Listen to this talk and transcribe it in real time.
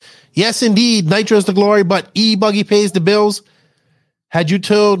Yes, indeed. Nitro's the glory, but E-Buggy pays the bills. Had you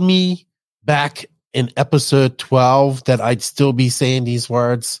told me back in episode 12 that I'd still be saying these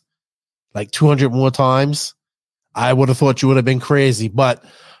words like 200 more times, I would have thought you would have been crazy. But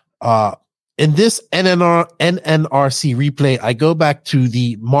in this NNRC replay, I go back to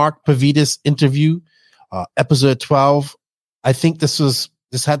the Mark Pavidis interview, episode 12. I think this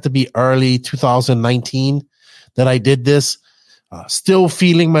had to be early 2019 that I did this. Still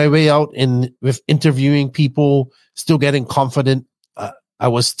feeling my way out with interviewing people, still getting confident. I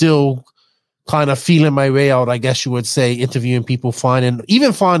was still kind of feeling my way out, I guess you would say, interviewing people, finding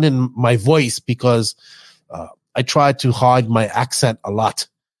my voice, because I tried to hide my accent a lot,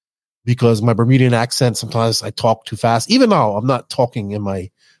 because my Bermudian accent, sometimes I talk too fast. Even now, I'm not talking in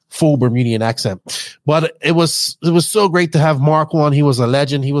my full Bermudian accent. But it was so great to have Mark on. He was a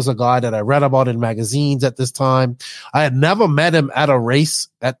legend. He was a guy that I read about in magazines at this time. I had never met him at a race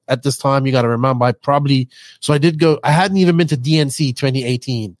at this time. You got to remember, I did go, I hadn't even been to DNC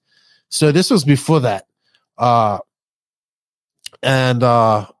 2018. So this was before that.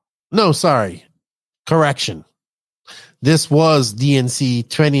 No, sorry. Correction. This was DNC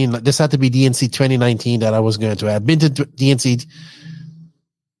 20. This had to be DNC 2019 that I was going to. I had been to DNC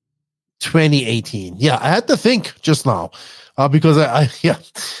 2018. Yeah, I had to think just now because yeah.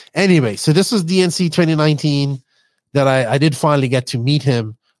 Anyway, so this was DNC 2019 that I did finally get to meet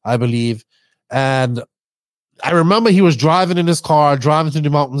him, I believe. And I remember he was driving in his car, driving through the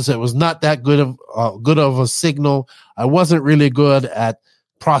mountains. It was not that good of a signal. I wasn't really good at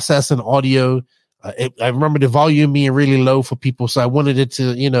processing audio. I remember the volume being really low for people, so I wanted it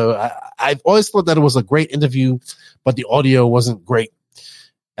to, I've always thought that it was a great interview, but the audio wasn't great.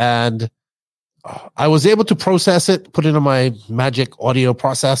 And I was able to process it, put it in my magic audio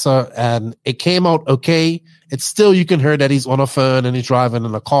processor, and it came out okay. It's still, you can hear that he's on a phone and he's driving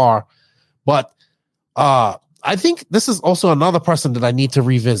in a car. But I think this is also another person that I need to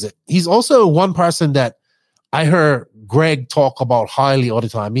revisit. He's also one person that I heard Greg talk about highly all the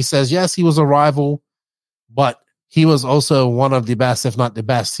time. He says, yes, he was a rival, but he was also one of the best, if not the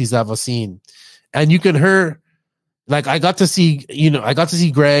best he's ever seen. And you can hear, like, I got to see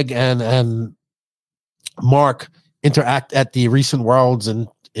Greg and Mark interact at the recent Worlds in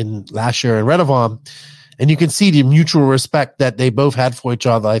last year in Redovan, and you can see the mutual respect that they both had for each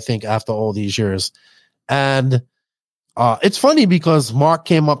other, I think, after all these years. And it's funny because Mark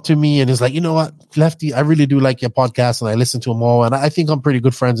came up to me and is like, you know what, Lefty, I really do like your podcast, and I listen to them all, and I think I'm pretty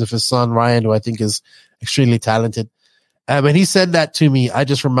good friends with his son, Ryan, who I think is extremely talented. And when he said that to me, I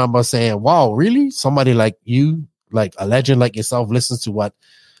just remember saying, wow, really? Somebody like you, like a legend like yourself, listens to what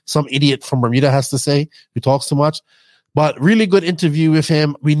some idiot from Bermuda has to say who talks too much. But really good interview with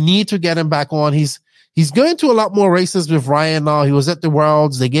him. We need to get him back on. He's going to a lot more races with Ryan now. He was at the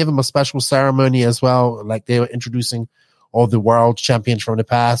Worlds. They gave him a special ceremony as well. Like, they were introducing all the world champions from the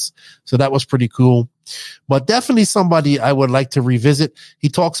past. So that was pretty cool. But definitely somebody I would like to revisit. He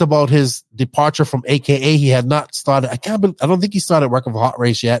talks about his departure from AKA. He had not started. I don't think he started working for Hot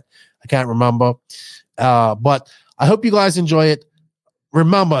Race yet. I can't remember. But I hope you guys enjoy it.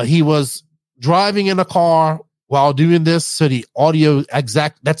 Remember, he was driving in a car while doing this. So the audio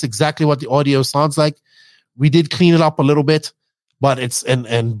that's exactly what the audio sounds like. We did clean it up a little bit, but it's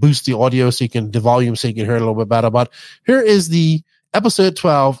and boost the audio the volume so you can hear it a little bit better. But here is the episode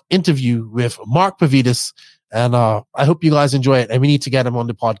 12 interview with Mark Pavidis. And I hope you guys enjoy it. And we need to get him on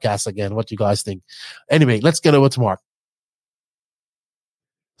the podcast again. What do you guys think? Anyway, let's get over to Mark.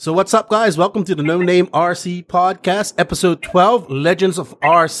 So what's up, guys? Welcome to the No Name RC podcast, episode 12, Legends of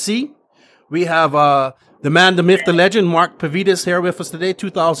RC. We have the man, the myth, the legend, Mark Pavidis here with us today,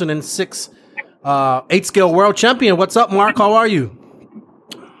 2006 8-scale world champion. What's up, Mark? How are you?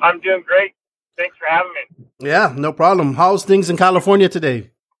 I'm doing great. Thanks for having me. Yeah, no problem. How's things in California today?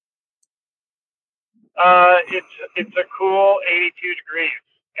 It's a cool 82 degrees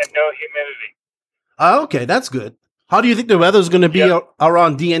and no humidity. Okay, that's good. How do you think the weather's going to be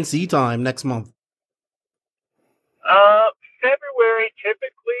around DNC time next month? February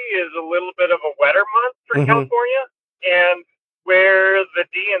typically is a little bit of a wetter month for California, and where the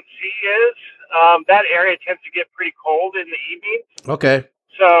DNC is, that area tends to get pretty cold in the evenings. Okay.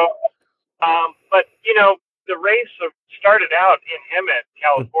 So, but the race started out in Hemet,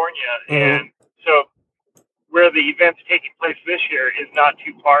 California, and so where the event's taking place this year is not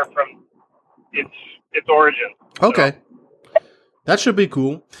too far from its origin. Okay. So. That should be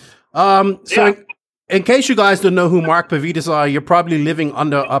cool. In case you guys don't know who Mark Pavidis are, you're probably living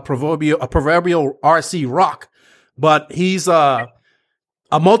under a proverbial RC rock. But he's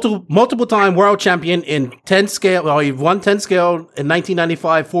a multiple time world champion in 10 scale. Well, he won 10 scale in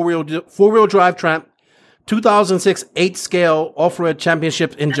 1995 four-wheel drive tramp, 2006 8 scale off-road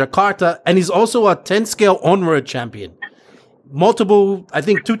championship in Jakarta, and he's also a 10 scale on-road champion. Multiple, I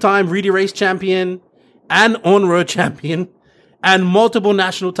think, 2-time Reedy Race champion and on-road champion, and multiple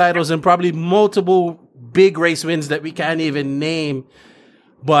national titles and probably multiple big race wins that we can't even name.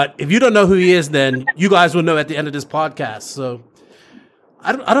 But if you don't know who he is, then you guys will know at the end of this podcast. So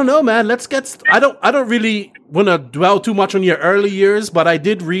I don't know, man. I don't really want to dwell too much on your early years, but I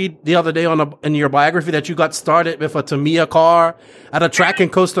did read the other day in your biography that you got started with a Tamiya car at a track in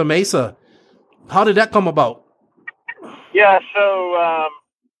Costa Mesa. How did that come about? Yeah, so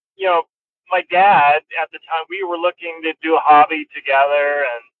my dad at the time, we were looking to do a hobby together,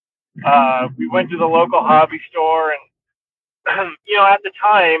 and we went to the local hobby store, and at the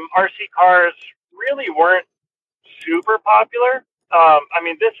time, RC cars really weren't super popular.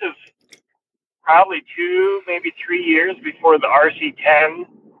 This is probably 2, maybe 3 years before the RC10,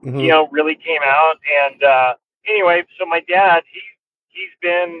 really came out. And anyway, so my dad, he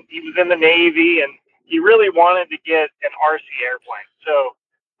was in the Navy, and he really wanted to get an RC airplane. So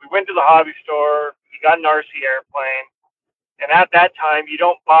we went to the hobby store. He got an RC airplane, and at that time, you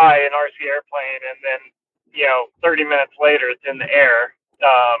don't buy an RC airplane and then 30 minutes later it's in the air.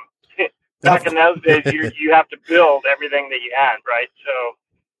 Back in those days, you have to build everything that you had, right? So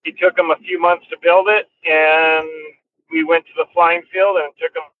it took him a few months to build it, and we went to the flying field, and it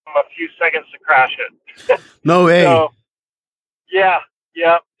took him a few seconds to crash it. No way. So, yeah.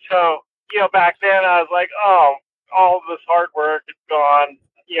 So, back then I was like, oh, all of this hard work is gone.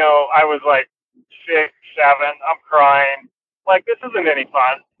 I was like 6, 7, I'm crying. Like, this isn't any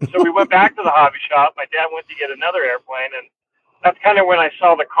fun. So we went back to the hobby shop. My dad went to get another airplane, and that's kind of when I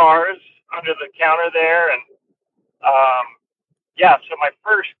saw the cars under the counter there. And so my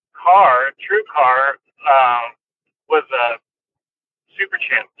first true car, was a Super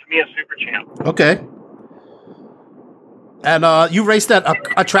Champ, Tamiya Super Champ. Okay. And you raced at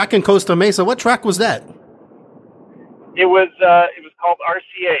a track in Costa Mesa. What track was that? It was called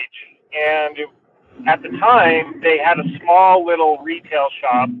RCH, and at the time they had a small little retail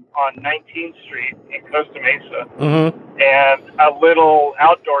shop on 19th Street in Costa Mesa, and a little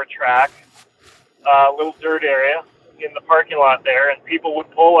outdoor track, a little dirt area in the parking lot there, and people would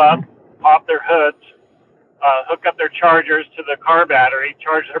pull up, pop their hoods, hook up their chargers to the car battery,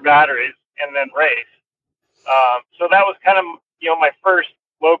 charge their batteries, and then race. So that was kind of, my first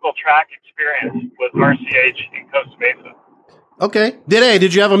local track experience was RCH in Costa Mesa. Okay.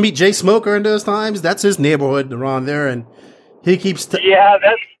 Did you ever meet Jay Smoker in those times? That's his neighborhood around there, and he keeps... Yeah,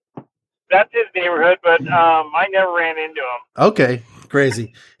 that's his neighborhood, but I never ran into him. Okay.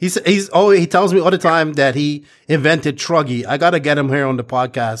 Crazy. He tells me all the time that he invented Truggy. I got to get him here on the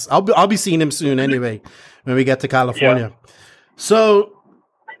podcast. I'll be seeing him soon anyway when we get to California. Yeah. So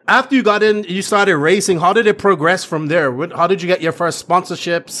after you got in, you started racing. How did it progress from there? How did you get your first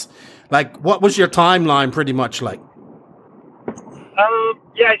sponsorships? Like, what was your timeline pretty much like?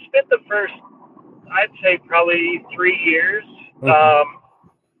 I spent the first, I'd say probably 3 years,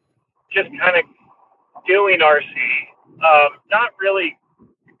 just kind of doing RC. Not really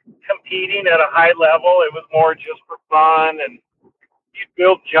competing at a high level. It was more just for fun, and you'd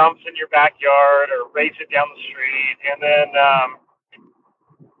build jumps in your backyard or race it down the street. And then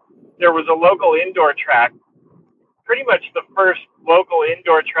there was a local indoor track, pretty much the first local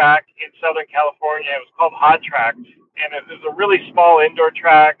indoor track in Southern California. It was called Hot Tracks, and it was a really small indoor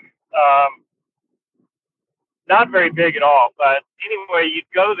track, not very big at all. But anyway, you'd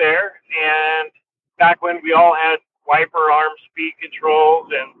go there, and back when we all had wiper arm speed controls,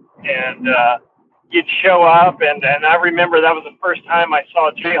 and you'd show up, and I remember that was the first time I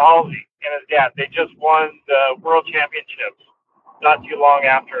saw Jay Halsey and his dad. They just won the world championships not too long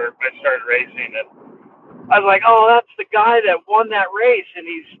after I started racing, and I was like, oh, that's the guy that won that race, and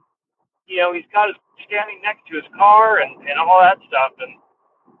he's got his standing next to his car and all that stuff. And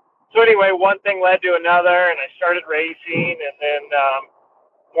so anyway, one thing led to another, and I started racing, and then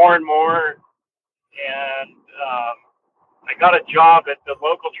more and more, and I got a job at the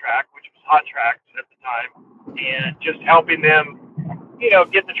local track, which was Hot Tracks at the time, and just helping them,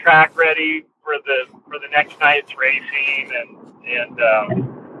 get the track ready for the next night's racing, and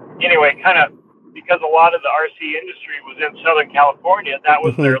anyway, kind of because a lot of the RC industry was in Southern California, that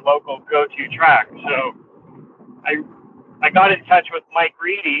was their local go-to track. So I got in touch with Mike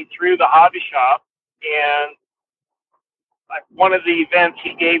Reedy through the hobby shop, and one of the events,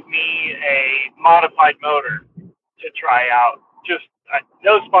 he gave me a modified motor to try out. Just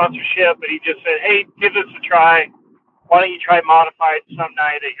no sponsorship, but he just said, hey, give this a try. why don't you try modified some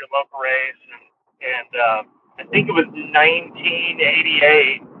night at your local race? And I think it was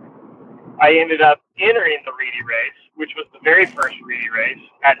 1988. I ended up entering the Reedy race, which was the very first Reedy race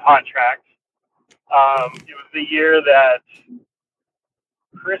at Hot Tracks. It was the year that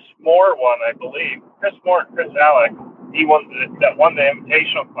Chris Moore won, I believe. Chris Alec, he won the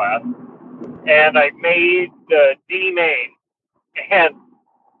invitational class, and I made the D main. And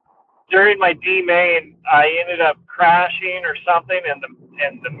during my D main, I ended up crashing or something, and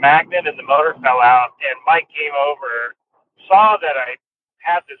the magnet and the motor fell out. And Mike came over, saw that I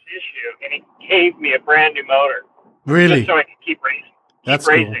had this issue, and he gave me a brand new motor. Really? Just so I could keep racing. That's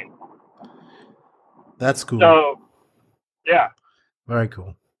racing. Cool. That's cool. So, yeah. Very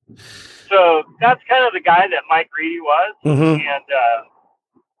cool. So that's kind of the guy that Mike Reedy was, and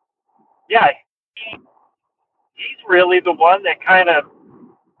yeah, he's really the one that kind of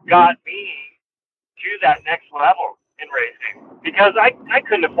got me to that next level in racing, because I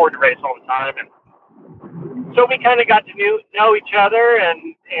couldn't afford to race all the time, and so we kind of got to know each other,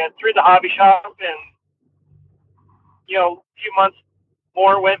 and through the hobby shop, and a few months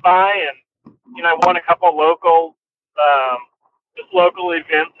more went by, and I won a couple local. Just local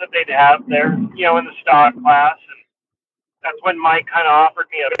events that they'd have there, in the stock class. And that's when Mike kind of offered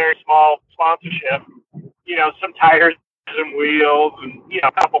me a very small sponsorship, some tires and wheels and,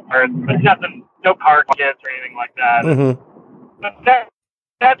 a couple parts, but nothing, no car kits or anything like that. But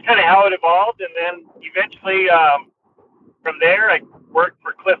that's kind of how it evolved. And then eventually, from there, I worked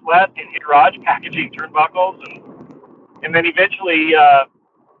for Cliff Lett in his garage packaging turnbuckles. And then eventually,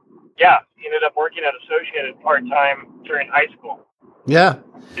 ended up working at Associated part-time during high school. Yeah.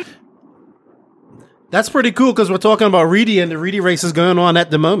 That's pretty cool, because we're talking about Reedy, and the Reedy race is going on at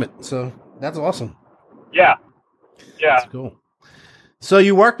the moment. So that's awesome. Yeah. That's cool. So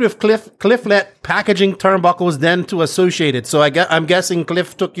you worked with Cliff Lett packaging turnbuckles, then to Associated. So I'm guessing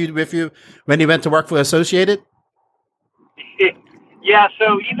Cliff took you with you when he went to work for Associated? Yeah,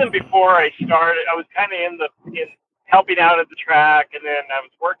 so even before I started, I was kind of in helping out at the track, and then I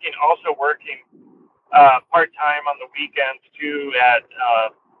was also working part-time on the weekends too at,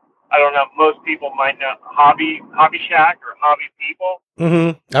 I don't know, most people might know Hobby Shack or Hobby People.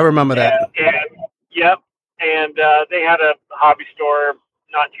 I remember that. Yep. And they had a hobby store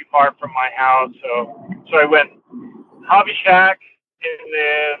not too far from my house, so I went Hobby Shack, and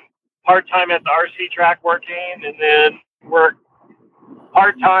then part-time at the RC track working, and then worked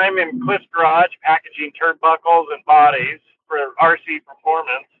part-time in Cliff's garage packaging turnbuckles and bodies for RC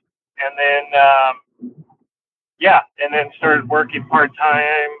Performance, and then started working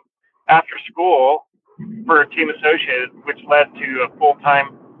part-time after school for Team Associated, which led to a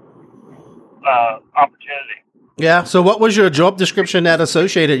full-time opportunity. Yeah. So what was your job description at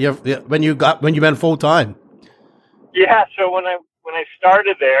Associated when you went full-time? Yeah. So when I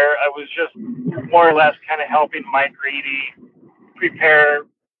started there, I was just more or less kind of helping Mike Reedy prepare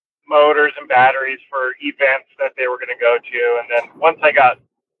motors and batteries for events that they were going to go to. And then once I got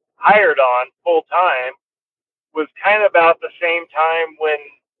hired on full time, was kind of about the same time when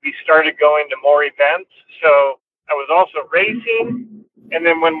we started going to more events. So I was also racing. And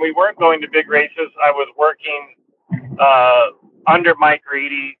then when we weren't going to big races, I was working under Mike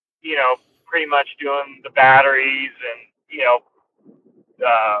Reedy, pretty much doing the batteries and,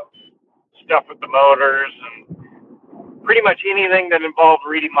 stuff with the motors and pretty much anything that involved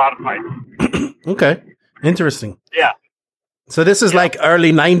Reedy modified. Okay. Interesting. Yeah. So this is like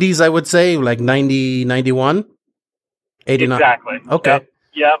early 90s, I would say, like 90, 91, 89. Exactly. Okay.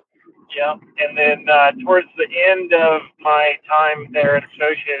 Yep. And then towards the end of my time there at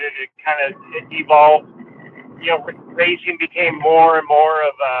Associated, it evolved. Racing became more and more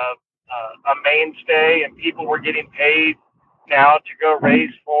of a mainstay, and people were getting paid now to go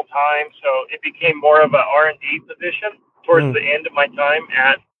race full time. So it became more of an R&D position towards the end of my time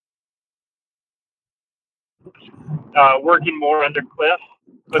at working more under Cliff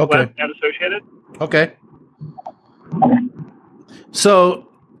Lett at Associated. Okay. So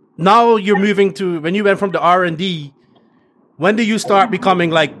now you're moving to, when you went from the R&D, when do you start becoming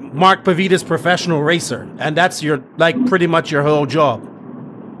like Mark Pavidis professional racer? And that's your, like, pretty much your whole job.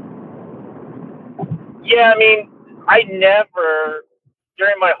 Yeah, I mean, I never,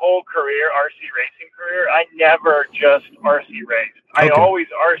 during my whole career, RC racing career, I never just RC raced. I always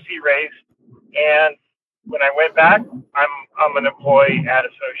RC raced, and when I went back, I'm an employee at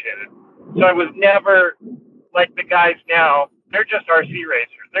Associated. So I was never like the guys now. They're just RC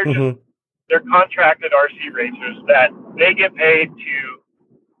racers. They're contracted RC racers that they get paid to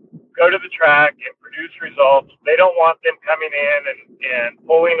go to the track and produce results. They don't want them coming in and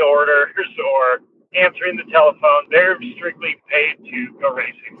pulling orders or answering the telephone. They're strictly paid to go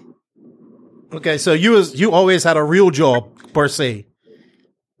racing. Okay, so you always had a real job per se,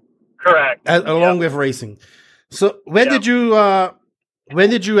 Correct. along with racing. So when did you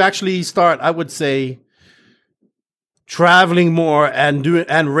actually start? I would say traveling more and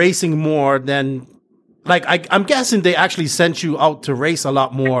racing more than I'm guessing they actually sent you out to race a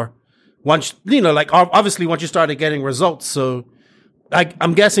lot more once obviously once you started getting results. So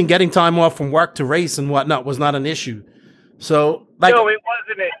I'm guessing getting time off from work to race and whatnot was not an issue. So no, it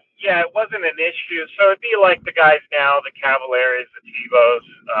wasn't. It wasn't an issue. So it'd be like the guys now, the Cavaliers, the Tebos,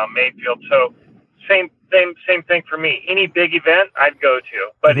 Mayfield. So same thing for me. Any big event, I'd go to.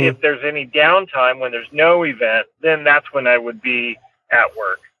 But if there's any downtime when there's no event, then that's when I would be at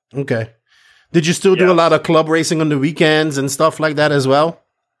work. Okay. Did you still do a lot of club racing on the weekends and stuff like that as well?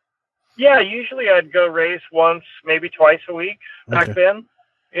 Yeah, usually I'd go race once, maybe twice a week back then.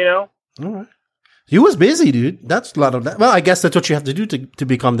 All right. You was busy, dude. That's a lot of that. Well, I guess that's what you have to do to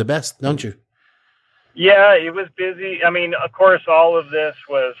become the best, don't you? Yeah, it was busy. I mean, of course, all of this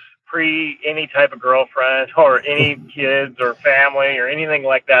was pre any type of girlfriend or any kids or family or anything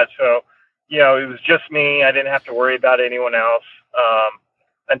like that. So, it was just me. I didn't have to worry about anyone else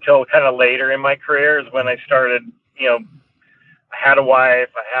until kind of later in my career is when I started, I had a wife,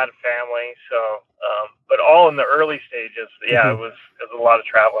 I had a family. So, but all in the early stages, it was a lot of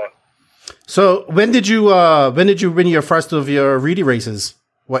traveling. So when did you win your first of your Reedy races?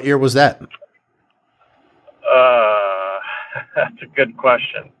 What year was that? That's a good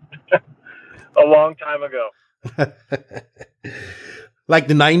question. A long time ago. Like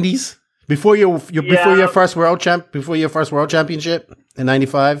the 90s? Before your first world championship in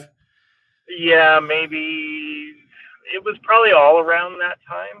 95? Yeah, maybe it was probably all around that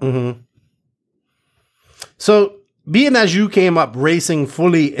time. Mm-hmm. So, being as you came up racing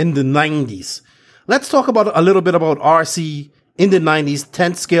fully in the 90s, let's talk about a little bit about RC in the 90s,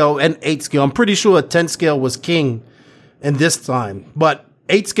 10th scale and 8th scale. I'm pretty sure 10th scale was king in this time, but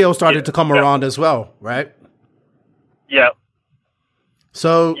 8th scale started to come around as well, right? Yep.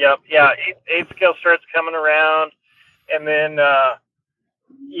 So. Yep. Yeah. 8th scale starts coming around, and then I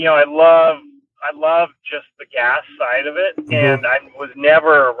love just the gas side of it, and I was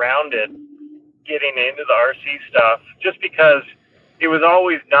never around it getting into the RC stuff just because it was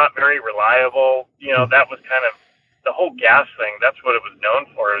always not very reliable. That was kind of the whole gas thing. That's what it was known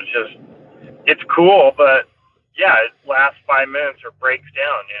for. It's cool, but yeah, it lasts 5 minutes or breaks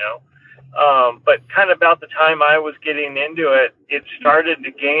down, but kind of about the time I was getting into it, it started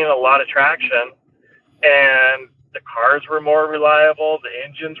to gain a lot of traction, and the cars were more reliable. The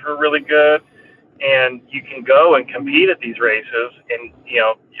engines were really good. And you can go and compete at these races, and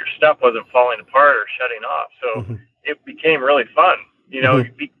your stuff wasn't falling apart or shutting off. So it became really fun. It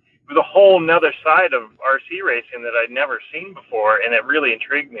was a whole nother side of RC racing that I'd never seen before, and it really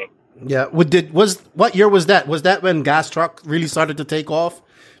intrigued me. Yeah. What year was that? Was that when gas truck really started to take off?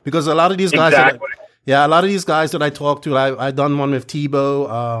 Because a lot of these guys, a lot of these guys that I talked to, I done one with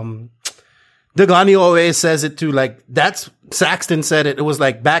Tebow. Degani always says it too. Like that's Saxton said it. It was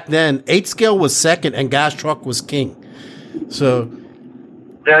like back then, 8th scale was second and gas truck was king. So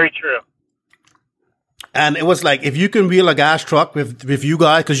very true. And it was like if you can wheel a gas truck with you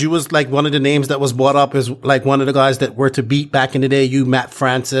guys, because you was like one of the names that was brought up as like one of the guys that were to beat back in the day. You, Matt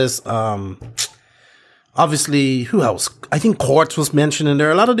Francis, obviously who else? I think Quartz was mentioned in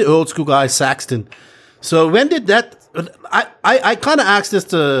there. A lot of the old school guys, Saxton. So when did that? I kind of asked this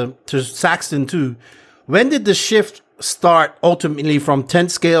to Saxton too. When did the shift start ultimately from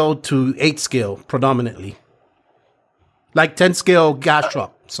 10th scale to 8th scale predominantly? Like 10th scale gas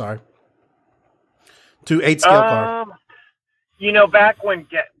truck, sorry. To 8th scale car. Back when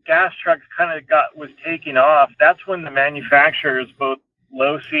gas trucks kind of was taking off, that's when the manufacturers, both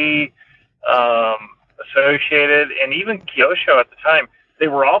Losi, Associated, and even Kyosho at the time, they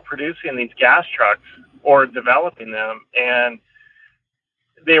were all producing these gas trucks or developing them, and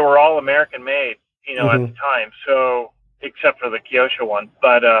they were all American made, at the time. So, except for the Kyosho one,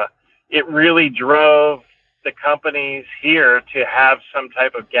 but it really drove the companies here to have some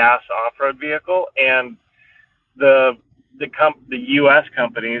type of gas off-road vehicle, and the U.S.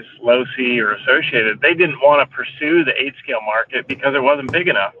 companies, Losi or Associated, they didn't want to pursue the 8-scale market because it wasn't big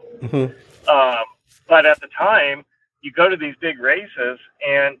enough. But at the time, you go to these big races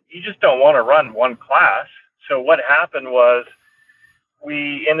and you just don't want to run one class. So what happened was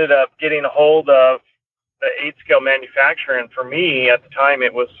we ended up getting a hold of the 8-scale manufacturer. And for me at the time,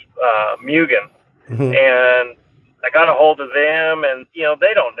 it was Mugen. And I got a hold of them, and,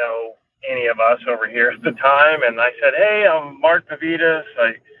 they don't know any of us over here at the time. And I said, hey, I'm Mark Pavidis.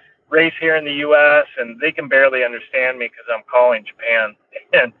 race here in the U.S., and they can barely understand me because I'm calling Japan.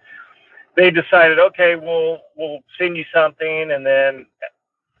 And they decided, okay, we'll send you something, and then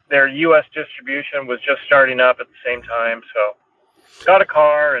their U.S. distribution was just starting up at the same time, so got a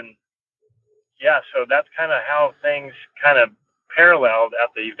car, and yeah, so that's kind of how things kind of paralleled at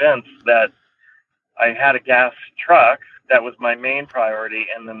the events, that I had a gas truck that was my main priority,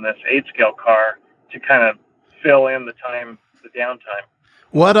 and then this 8-scale car to kind of fill in the time, the downtime.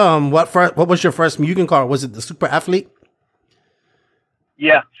 What was your first Mugen car? Was it the Super Athlete?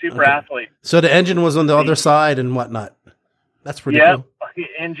 Yeah, Super Athlete. So the engine was on the other side and whatnot. That's pretty cool. The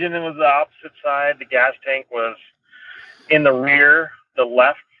engine was the opposite side. The gas tank was in the rear, the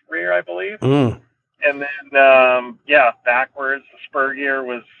left rear, I believe. And then, backwards, the spur gear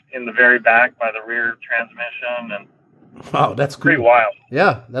was in the very back by the rear transmission. And wow, that's cool. Pretty wild.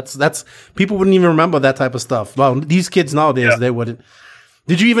 Yeah, that's people wouldn't even remember that type of stuff. Well, these kids nowadays, they wouldn't.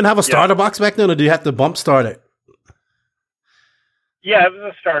 Did you even have a starter box back then, or do you have to bump start it? Yeah, it was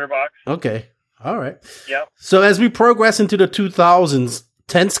a starter box. Okay. All right. Yeah. So as we progress into the 2000s,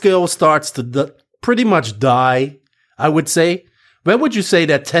 10 scale starts to pretty much die, I would say. When would you say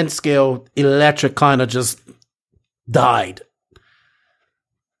that 10 scale electric kind of just died?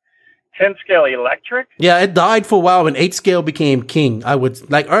 10 scale electric? Yeah, it died for a while when 8 scale became king. I would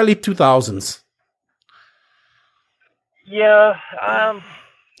like early 2000s. Yeah.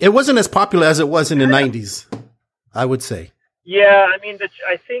 It wasn't as popular as it was in the 90s, I would say. Yeah, I mean,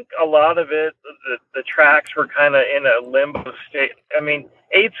 I think a lot of it, the tracks were kind of in a limbo state. I mean,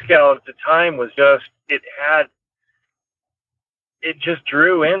 8 scale at the time was just, it just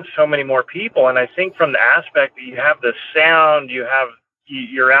drew in so many more people. And I think from the aspect that you have the sound,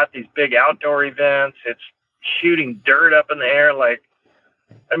 you're at these big outdoor events, it's shooting dirt up in the air. Like,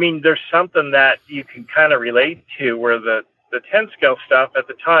 I mean, there's something that you can kind of relate to, where the 10 scale stuff at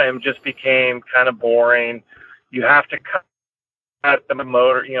the time just became kind of boring. You have to cut the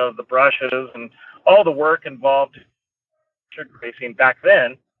motor, the brushes, and all the work involved. Racing back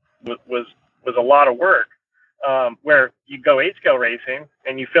then was a lot of work. Where you go 8 scale racing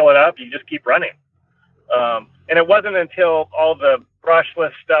and you fill it up, you just keep running. And it wasn't until all the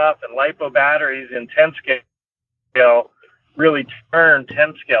brushless stuff and lipo batteries in 10 scale really turned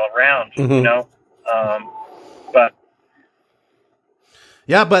 10 scale around, but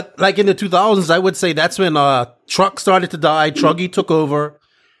yeah, but like in the 2000s, I would say that's when truck started to die. Truggy took over,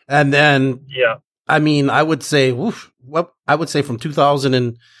 and then I mean, I would say, I would say from 2000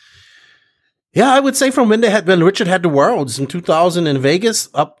 and I would say from when Richard had the Worlds in 2000 in Vegas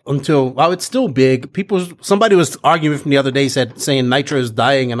up until it's still big. Somebody was arguing with me the other day, saying Nitro is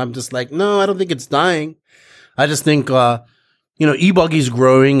dying, and I'm just like, no, I don't think it's dying. I just think e-buggy's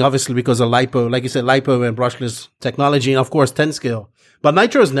growing, obviously because of lipo, like you said, lipo and brushless technology, and of course 10 scale. But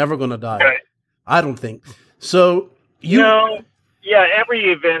Nitro is never going to die. Right. I don't think. So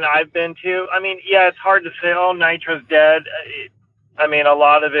every event I've been to, I mean, it's hard to say, oh, Nitro's dead. I mean, a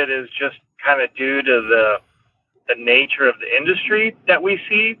lot of it is just kind of due to the nature of the industry that we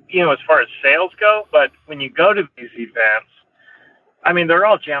see, as far as sales go. But when you go to these events, I mean, they're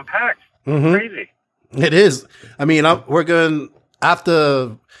all jam-packed. Mm-hmm. Crazy. It is. I mean, we're going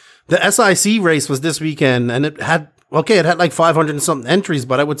after the SIC race was this weekend, and it had like 500 and something entries,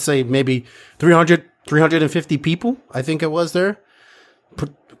 but I would say maybe 350 people, I think it was there,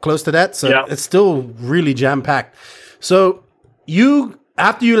 close to that. So it's still really jam-packed. So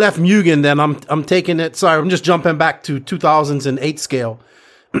after you left Mugen, then I'm taking it. Sorry, I'm just jumping back to 2000s and 8 scale.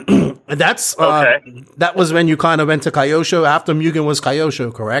 That's that was when you kind of went to Kyosho after Mugen was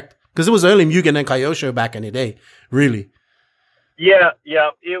Kyosho, correct? Because it was only Mugen and Kyosho back in the day, really. Yeah.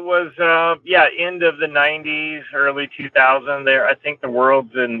 It was, end of the 90s, early 2000 there. I think the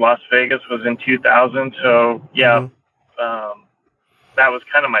Worlds in Las Vegas was in 2000. So, that was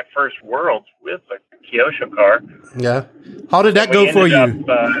kind of my first Worlds with a Kyosho car. Yeah. How did that go for you?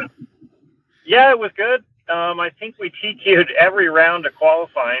 It was good. I think we TQ'd every round of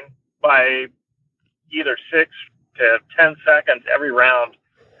qualifying by either 6 to 10 seconds every round.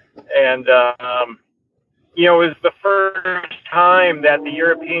 And, it was the first time that the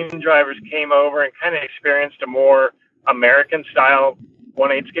European drivers came over and kind of experienced a more American-style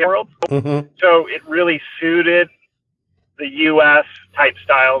 1/8 scale world. Mm-hmm. So it really suited the U.S. type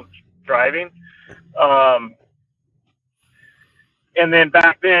style driving. And then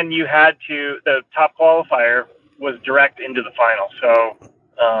back then the top qualifier was direct into the final. So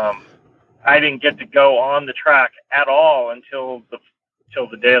I didn't get to go on the track at all until the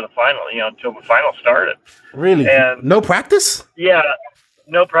day of the final, until the final started. Really? And no practice? Yeah,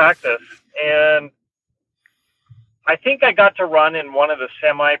 no practice. And I think I got to run in one of the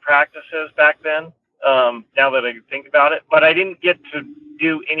semi practices back then. Now that I think about it, but I didn't get to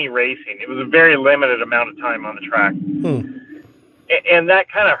do any racing. It was a very limited amount of time on the track. And that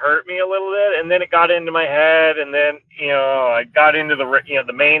kind of hurt me a little bit. And then it got into my head, and then, I got into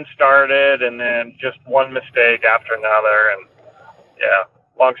the main started, and then just one mistake after another. And yeah,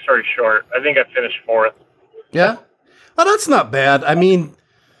 long story short, I think I finished fourth. Yeah. Well, that's not bad. I mean,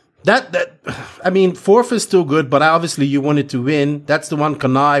 fourth is still good, but obviously you wanted to win. That's the one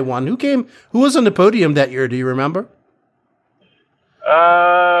Kanai won. Who was on the podium that year? Do you remember?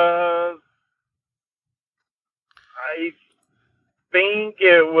 I think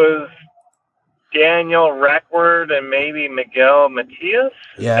it was Daniel Reckward and maybe Miguel Matias.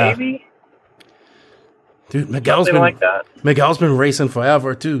 Yeah. Maybe. Dude, Miguel's been racing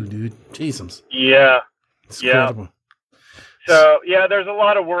forever too, dude. Jesus. Yeah. It's incredible. So, yeah, there's a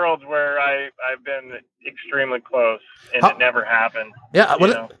lot of worlds where I've been extremely close, and it never happened. Yeah,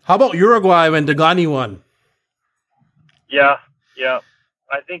 how about Uruguay when Degani won? Yeah.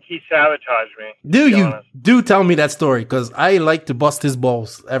 I think he sabotaged me. Do tell me that story, because I like to bust his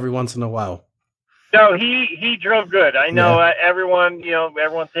balls every once in a while. No, he drove good. I know everyone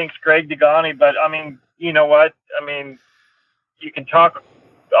thinks Greg Degani, but, I mean, you know what? I mean, you can talk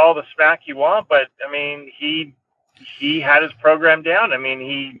all the smack you want, but, I mean, he had his program down. I mean,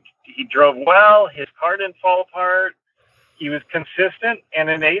 he drove well. His car didn't fall apart. He was consistent. And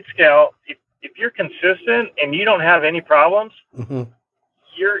in 8 scale, if you're consistent and you don't have any problems,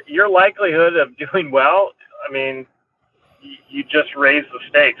 your likelihood of doing well, I mean, you just raise the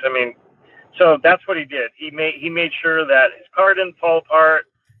stakes. I mean, so that's what he did. He made sure that his car didn't fall apart,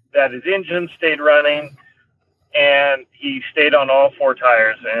 that his engine stayed running, and he stayed on all 4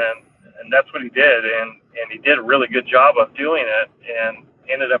 tires. And that's what he did. And he did a really good job of doing it and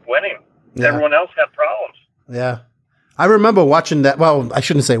ended up winning. Yeah. Everyone else had problems. Yeah. I remember watching that. Well, I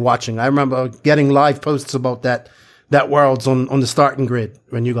shouldn't say watching. I remember getting live posts about that Worlds on the starting grid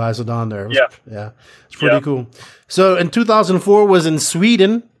when you guys were down there. Yeah. It's pretty cool. So in 2004 was in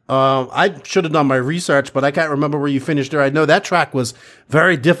Sweden. I should have done my research, but I can't remember where you finished there. I know that track was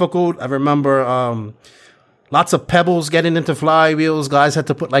very difficult. I remember, lots of pebbles getting into flywheels. Guys had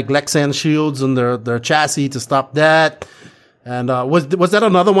to put like Lexan shields on their chassis to stop that. And was that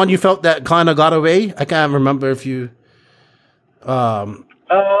another one you felt that kind of got away? I can't remember if you.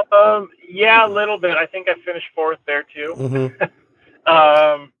 Yeah, a little bit. I think I finished fourth there too.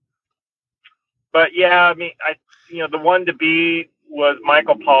 But yeah, I mean, the one to beat was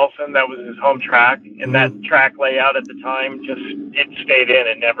Michael Paulson. That was his home track, and that track layout at the time it stayed in.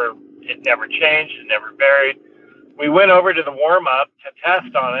 It never changed. It never varied. We went over to the warm-up to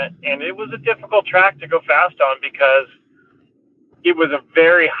test on it, and it was a difficult track to go fast on because it was a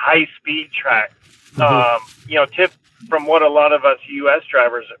very high-speed track. Tip from what a lot of us U.S.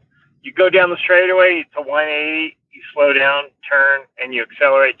 drivers, you go down the straightaway to 180, you slow down, turn, and you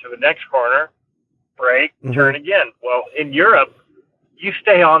accelerate to the next corner, brake, turn again. Well, in Europe, you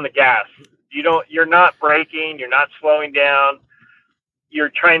stay on the gas. You're not braking, you're not slowing down. You're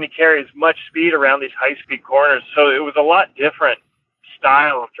trying to carry as much speed around these high-speed corners. So it was a lot different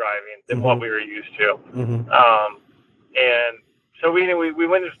style of driving than what we were used to. And so we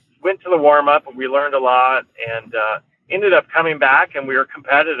went to the warm-up, and we learned a lot, and ended up coming back, and we were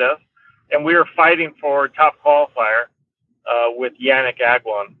competitive, and we were fighting for top qualifier with Yannick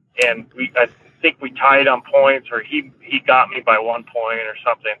Agwan. And I think we tied on points, or he got me by 1 point or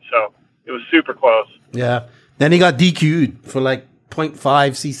something. So it was super close. Yeah. Then he got DQ'd for like 0.5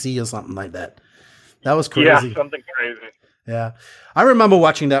 cc or something like that. That was crazy. Yeah, something crazy. Yeah. I remember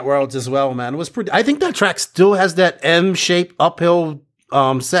watching that Worlds as well, man. It was pretty. I think that track still has that M-shaped uphill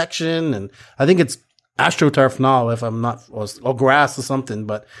section, and I think it's AstroTurf now, if I'm not, or grass or something,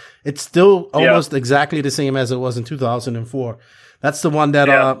 but it's still almost exactly the same as it was in 2004. That's the one that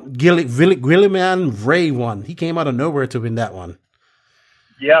Guilliman Ray won. He came out of nowhere to win that one.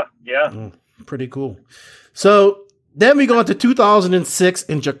 Yeah. Pretty cool. So then we go into 2006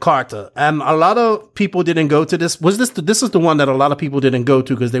 in Jakarta, and a lot of people didn't go to this. This is the one that a lot of people didn't go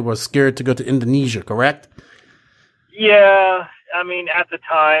to because they were scared to go to Indonesia, correct? Yeah. I mean, at the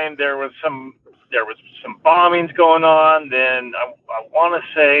time there was some bombings going on. Then I want to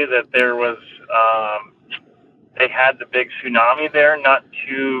say that there was they had the big tsunami there not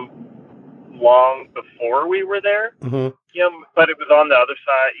too long before we were there. But it was on the other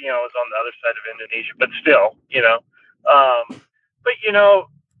side. It was on the other side of Indonesia. But still,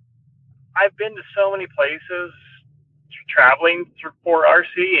 I've been to so many places traveling for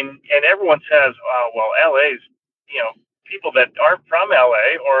RC, and everyone says, well, LA's, people that aren't from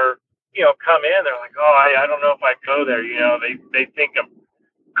LA or come in. They're like, oh, I don't know if I'd go there. They think of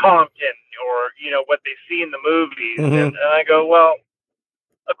Compton or what they see in the movies, and I go, well,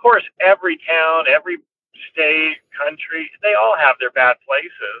 of course, every town, every state, country, they all have their bad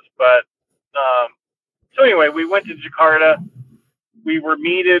places. But so anyway, we went to Jakarta. We were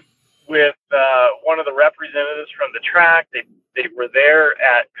meted with one of the representatives from the track. They were there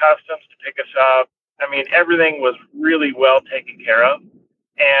at customs to pick us up. I mean, everything was really well taken care of,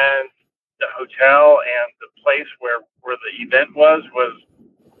 and the hotel and the place where the event was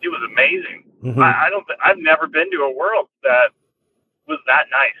amazing. I've never been to a world that was that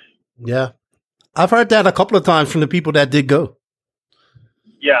nice. Yeah. I've heard that a couple of times from the people that did go.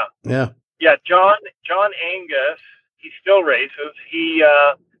 Yeah. Yeah. Yeah. John Angus, he still races. He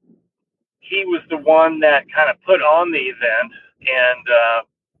was the one that kind of put on the event, and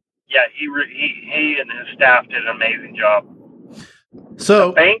he and his staff did an amazing job. So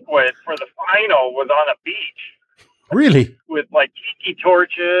the banquet for the final was on a beach. Really? With like tiki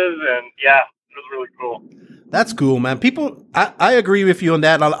torches, and yeah, it was really cool. That's cool, man. People, I agree with you on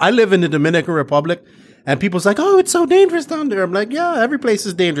that. I live in the Dominican Republic, and people's like, "Oh, it's so dangerous down there." I'm like, "Yeah, every place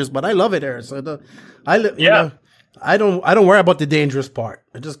is dangerous, but I love it there." So I don't worry about the dangerous part.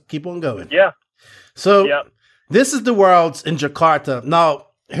 I just keep on going. Yeah. So this is the Worlds in Jakarta. Now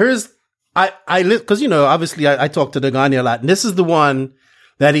here's because obviously I talk to Dagani a lot, and this is the one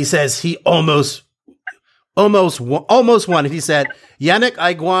that he says he almost won. He said Yannick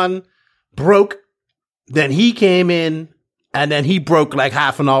Aiguan broke. Then he came in, and then he broke like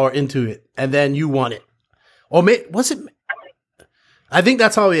half an hour into it, and then you won it. Or was it? I think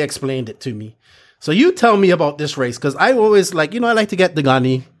that's how he explained it to me. So you tell me about this race, because I always I like to get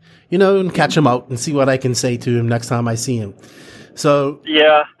Dagani, and catch him out and see what I can say to him next time I see him. So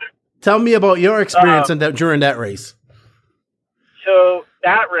yeah, tell me about your experience during that race. So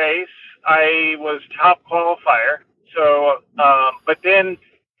that race, I was top qualifier. So, but then.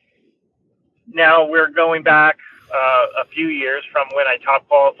 Now we're going back a few years from when I top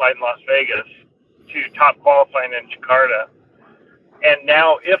qualified in Las Vegas to top qualifying in Jakarta. And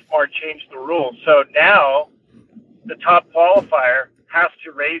now IFMAR changed the rules. So now the top qualifier has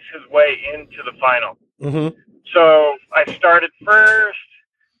to race his way into the final. Mm-hmm. So I started first,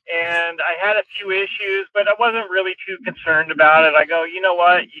 and I had a few issues, but I wasn't really too concerned about it. I go, you know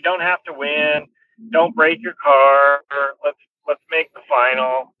what? You don't have to win. Don't break your car. Let's make the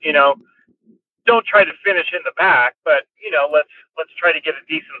final. Don't try to finish in the back, but let's try to get a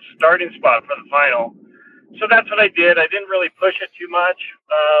decent starting spot for the final. So that's what I did. I didn't really push it too much.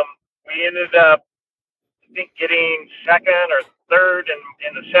 We ended up, I think, getting second or third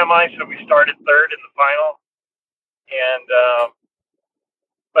in the semi, so we started third in the final. And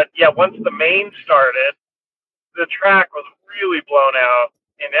but yeah, once the main started, the track was really blown out,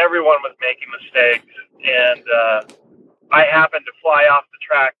 and everyone was making mistakes. And I happened to fly off the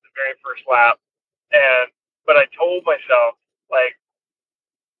track the very first lap. But I told myself,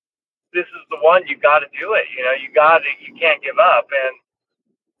 this is the one, you got to do it. You can't give up. And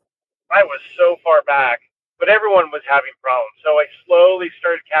I was so far back, but everyone was having problems. So I slowly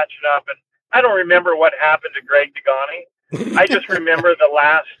started catching up, and I don't remember what happened to Greg Dagani. I just remember the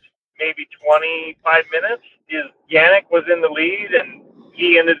last maybe 25 minutes Yannick was in the lead, and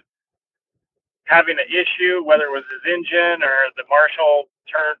he ended having an issue, whether it was his engine or the Marshall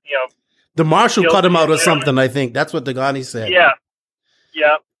turn, The Marshall cut him out or something, I think. That's what Dagani said. Yeah.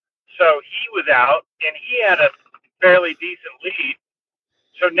 Yeah. So he was out, and he had a fairly decent lead.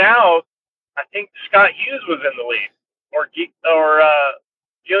 So now I think Scott Hughes was in the lead, or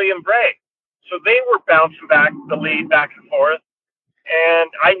Gilliam Bray. So they were bouncing back the lead back and forth. And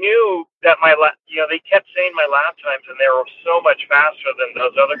I knew that they kept saying my lap times, and they were so much faster than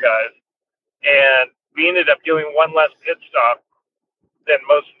those other guys. And we ended up doing one less pit stop than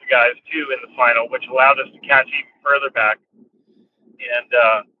most of the guys too in the final, which allowed us to catch even further back. And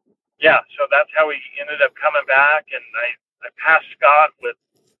so that's how we ended up coming back. And I passed Scott was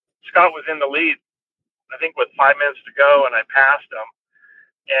in the lead, I think with 5 minutes to go, and I passed him.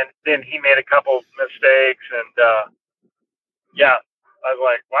 And then he made a couple mistakes, and I was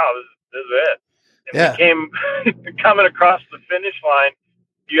like, wow, this is it. And we came coming across the finish line.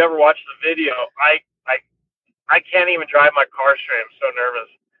 If you ever watch the video, I can't even drive my car straight. I'm so nervous.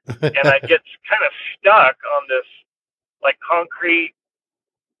 And I get kind of stuck on this concrete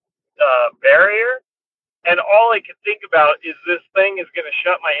barrier. And all I could think about is this thing is going to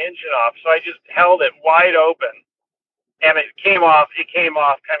shut my engine off. So I just held it wide open, and it came off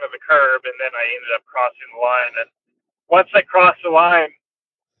kind of the curb. And then I ended up crossing the line. And once I crossed the line,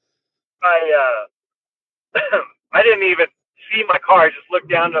 I didn't even see my car. I just looked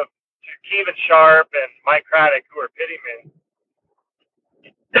down to Kevin Sharp and Mike Craddock, who are pitting me.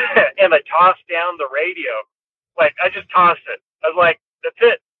 And I tossed down the radio. Like, I just tossed it. I was like, that's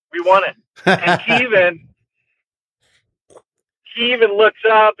it. We won it. And Kevin looks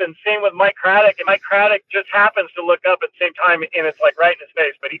up, and same with Mike Craddock. And Mike Craddock just happens to look up at the same time, and it's like right in his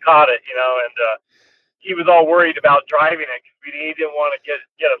face, but he caught it, and he was all worried about driving it because he didn't want to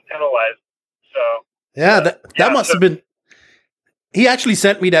get us penalized. So yeah, that must have been. He actually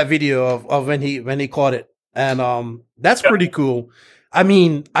sent me that video of when he caught it, and that's pretty cool. I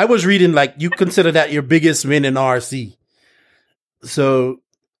mean, I was reading like you consider that your biggest win in RC. So,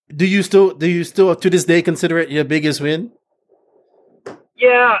 do you still to this day consider it your biggest win?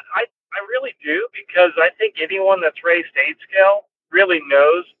 Yeah, I really do, because I think anyone that's raced 8-scale really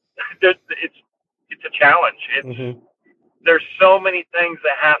knows that it's a challenge. There's so many things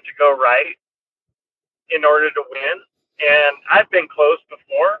that have to go right in order to win. And I've been close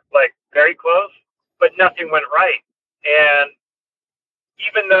before, like very close, but nothing went right. And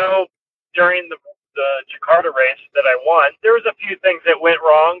even though during the Jakarta race that I won, there was a few things that went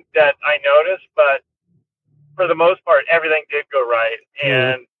wrong that I noticed, but for the most part, everything did go right.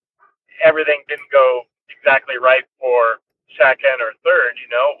 And everything didn't go exactly right for second or third,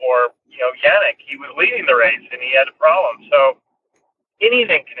 or Yannick, he was leading the race and he had a problem. So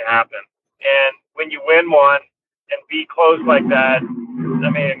anything can happen. And when you win one and be close like that, I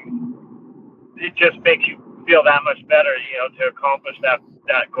mean, it just makes you feel that much better, to accomplish that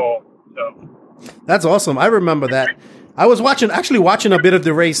goal. So that's awesome. I remember that. I was actually watching a bit of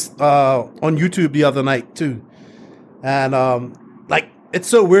the race on YouTube the other night too, and like it's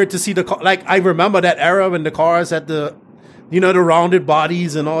so weird to see I remember that era when the cars had the the rounded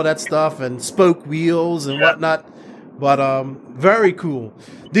bodies and all that stuff and spoke wheels and whatnot. But very cool.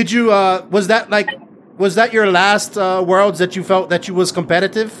 Did you was that your last Worlds that you felt that you was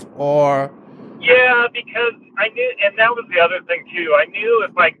competitive, or? Yeah, because I knew, and that was the other thing too. I knew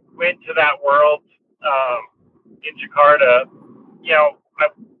if I went to that Worlds in Jakarta, we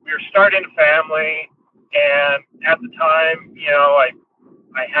were starting a family, and at the time,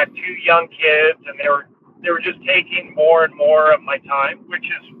 I had 2 young kids, and they were just taking more and more of my time, which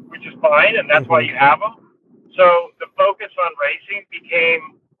is fine, and that's why you have them. So the focus on racing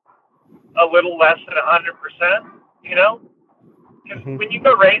became a little less than 100%, because when you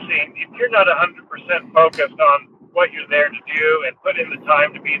go racing, if you're not 100% focused on what you're there to do and put in the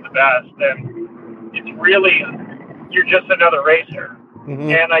time to be the best, then it's really, you're just another racer.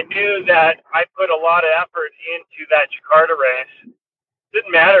 And I knew that I put a lot of effort into that Jakarta race.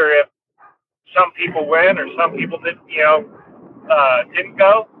 Didn't matter if some people win or some people didn't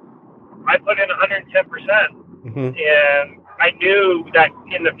go. I put in 110%. And I knew that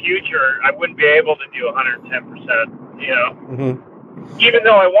in the future I wouldn't be able to do 110%, Even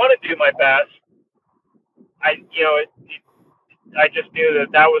though I want to do my best, I just knew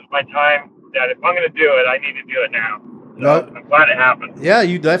that was my time, that if I'm going to do it, I need to do it now. So I'm glad it happened. Yeah,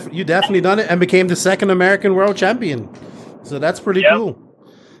 you definitely done it and became the second American world champion. So that's pretty cool.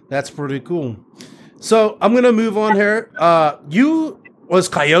 That's pretty cool. So I'm going to move on here. You was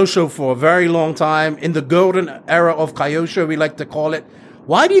Kyosho for a very long time, in the golden era of Kyosho, we like to call it.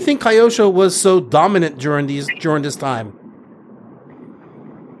 Why do you think Kyosho was so dominant during this time?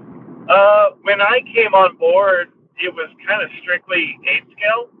 When I came on board, it was kind of strictly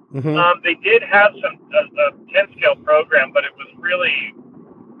 8-scale. They did have a 10-scale program, but it was really,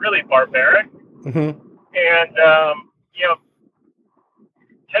 really barbaric. And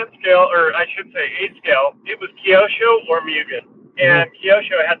 10-scale, or I should say 8-scale, it was Kyosho or Mugen. And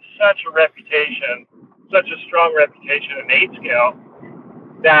Kyosho had such a strong reputation in 8-scale,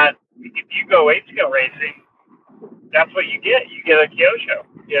 that if you go 8-scale racing, that's what you get. You get a Kyosho,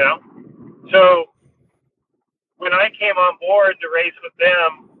 So when I came on board to race with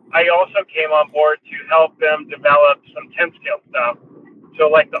them, I also came on board to help them develop some 10-scale stuff. So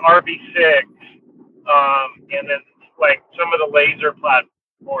like the RB6, and then like some of the laser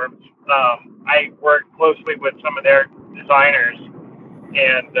platforms, I worked closely with some of their designers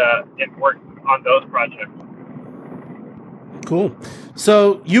and worked on those projects. Cool.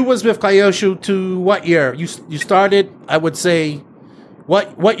 So you was with Kyosho to what year? You started, I would say,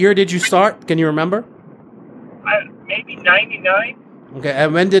 what year did you start? Can you remember? Maybe 99. Okay,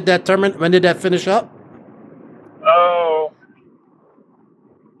 and when did that finish up? Oh,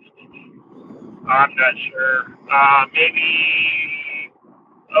 I'm not sure. Maybe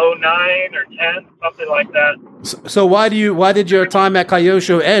 09 or 10, something like that. So why did your time at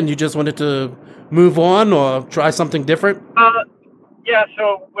Kyosho end? You just wanted to move on or try something different? Yeah,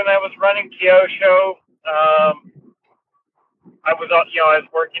 so when I was running Kyosho, I was, I was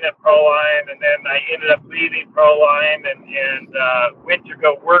working at Proline, and then I ended up leaving Proline and went to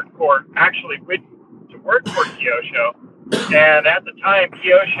work for Kyosho. And at the time,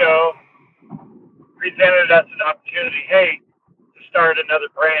 Kyosho presented us an opportunity, hey, to start another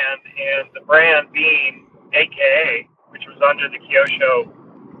brand, and the brand being AKA, which was under the Kyosho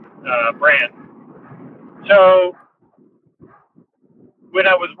brand. So when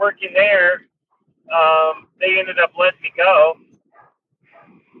I was working there, they ended up letting me go,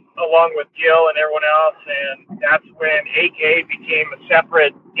 along with Gil and everyone else, and that's when AKA became a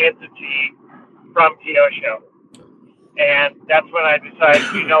separate entity from Kyosho. And that's when I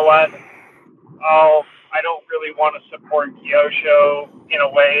decided, you know what, I don't really want to support Kyosho in a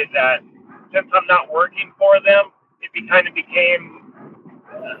way that, since I'm not working for them, it kind of became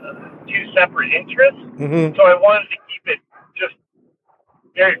two separate interests. Mm-hmm. So I wanted to keep it just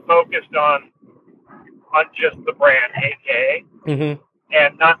very focused on just the brand AKA. Mm-hmm.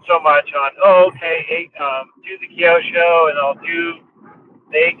 And not so much on, do the Kyosho and I'll do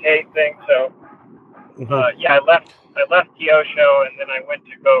the AK thing. So, I left Kyosho and then I went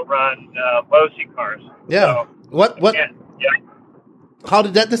to go run Losi cars. Yeah. So, what? Yeah. How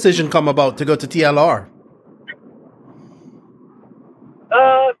did that decision come about to go to TLR?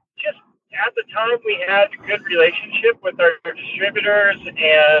 Just at the time we had a good relationship with our distributors,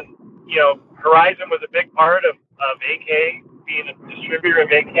 and Horizon was a big part of AK, being a distributor of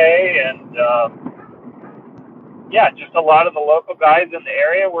AK, and just a lot of the local guys in the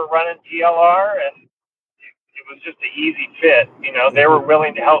area were running TLR, and it was just an easy fit. They were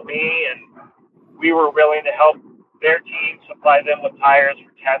willing to help me, and we were willing to help their team, supply them with tires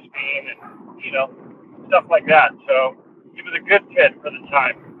for testing and stuff like that. So it was a good fit for the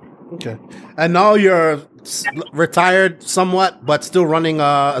time. Okay. And now you're retired somewhat, but still running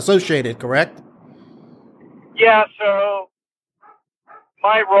Associated, correct? Yeah, so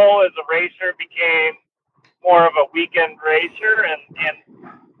my role as a racer became more of a weekend racer, and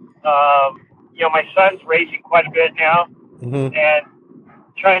my son's racing quite a bit now, mm-hmm. and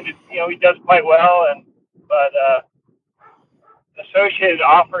trying to, he does quite well, but Associated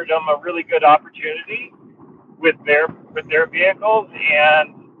offered him a really good opportunity with their vehicles,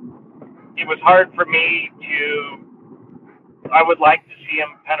 and it was hard for me I would like to see him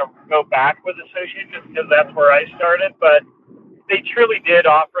kind of go back with Associated just because that's where I started, but they truly did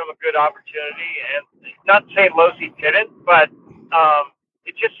offer him a good opportunity, and not to say Losi didn't, but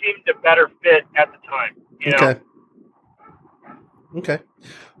it just seemed a better fit at the time. Okay.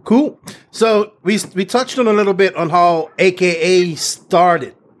 Cool. So we touched on a little bit on how AKA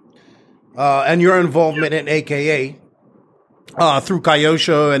started, and your involvement in AKA through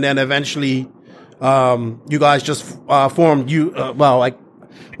Kyosho, and then eventually you guys just formed.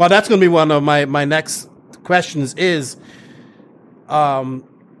 That's going to be one of my next questions. Is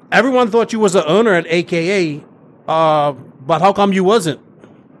everyone thought you was an owner at AKA, but how come you wasn't?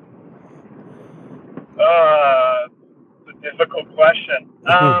 It's a difficult question.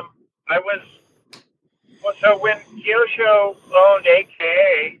 So when Kyosho owned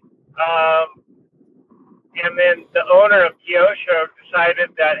AKA, and then the owner of Kyosho decided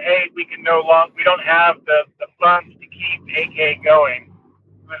that, hey, we don't have the funds to keep AK going.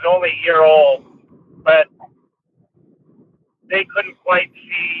 It was only a year old, but they couldn't quite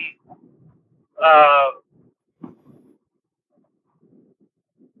see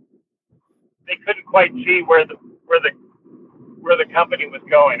where the company was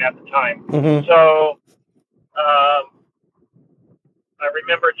going at the time. Mm-hmm. So I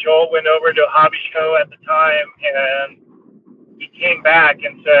remember Joel went over to a hobby show at the time, and he came back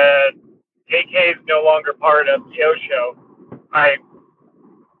and said, AK is no longer part of Kyosho.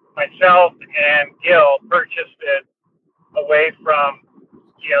 Myself and Gil purchased it away from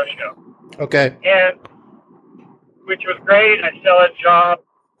Kyosho. Okay. And which was great. I still had a job,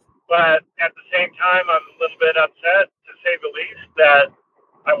 but at the same time, I'm a little bit upset, to say the least, that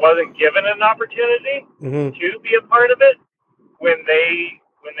I wasn't given an opportunity mm-hmm. to be a part of it when they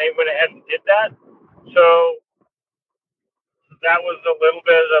went ahead and did that. So that was a little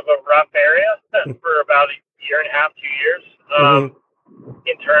bit of a rough area for about a year and a half, 2 years,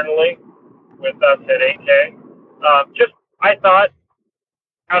 internally with us at AK. I thought,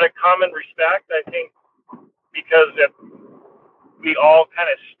 out of common respect, I think, because we all kind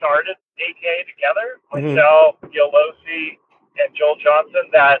of started AK together, myself, Gil Losi, and Joel Johnson,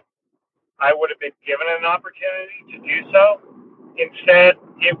 that I would have been given an opportunity to do so. Instead,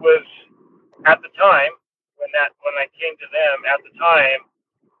 it was at the time when I came to them. At the time,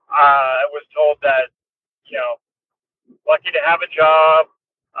 I was told that lucky to have a job.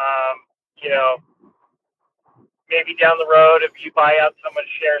 maybe down the road if you buy out someone's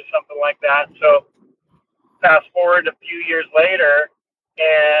shares, something like that. So fast forward a few years later,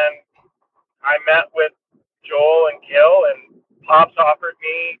 and I met with Joel and Gil, and Pops offered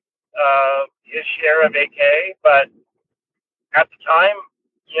me his share of AK, but at the time,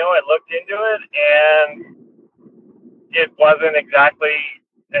 I looked into it, and it wasn't exactly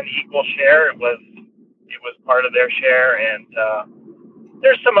an equal share. It was part of their share, and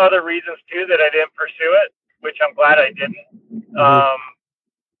there's some other reasons too that I didn't pursue it, which I'm glad I didn't.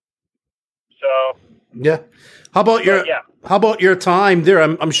 So yeah. How about your time there?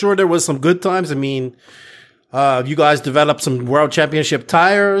 I'm sure there was some good times. I mean, you guys developed some world championship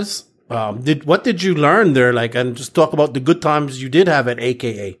tires. What did you learn there? Like, and just talk about the good times you did have at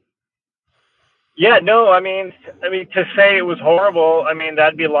AKA. Yeah, no, I mean, to say it was horrible, I mean,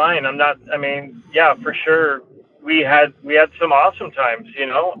 that'd be lying. Yeah, for sure. We had some awesome times,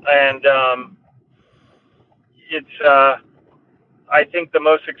 and I think the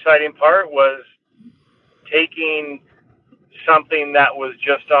most exciting part was taking something that was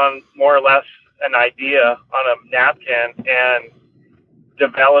just on more or less an idea on a napkin and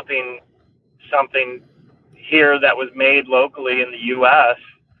developing something here that was made locally in the U.S.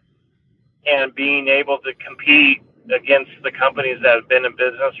 and being able to compete against the companies that have been in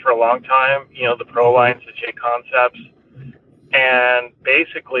business for a long time, the Pro Lines, the J Concepts, and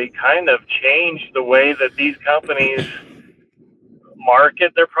basically kind of change the way that these companies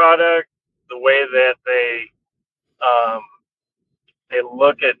market their product, the way that they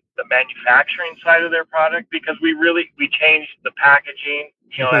look at the manufacturing side of their product, because we changed the packaging.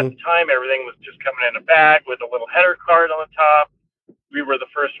 At the time, everything was just coming in a bag with a little header card on the top. We were the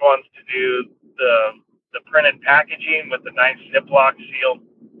first ones to do the printed packaging with the nice Ziploc sealed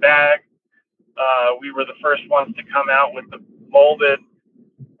bag. We were the first ones to come out with the molded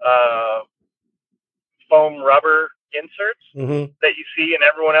foam rubber inserts that you see in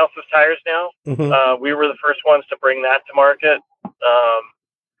everyone else's tires now. We were the first ones to bring that to market.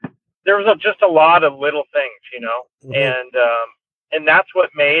 There was just a lot of little things, and that's what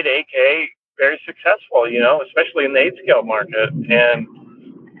made AK very successful, especially in the 8-scale market. And,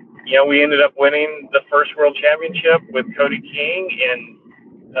 we ended up winning the first world championship with Cody King in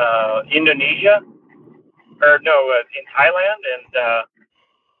Indonesia, in Thailand. And,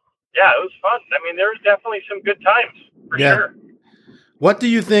 yeah, it was fun. I mean, there was definitely some good times, for sure. What do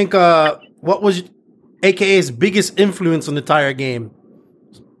you think, what was AKA's biggest influence on the tire game?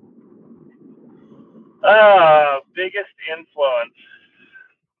 Biggest influence.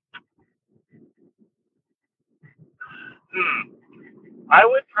 I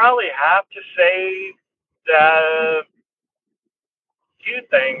would probably have to say that two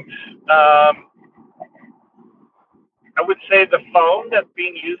things. I would say the foam that's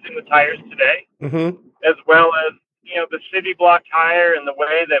being used in the tires today, as well as the city block tire and the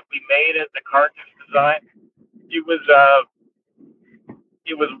way that we made it, the carcass design. It was a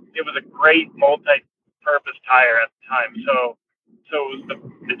great multi-purpose tire at the time. So it was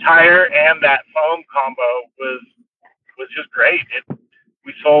the tire and that foam combo was just great.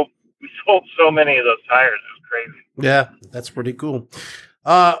 We sold so many of those tires. It was crazy. Yeah, that's pretty cool.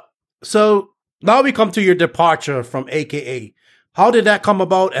 So now we come to your departure from AKA. How did that come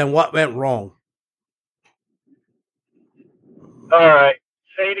about, and what went wrong? All right,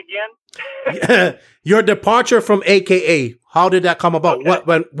 say it again. Your departure from AKA. How did that come about?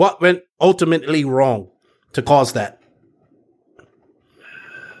 Okay. What went ultimately wrong to cause that?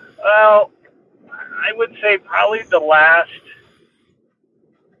 Well, I would say probably the last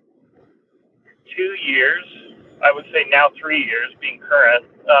 2 years. I would say now 3 years, being current.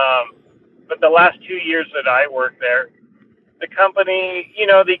 But the last 2 years that I worked there, the company,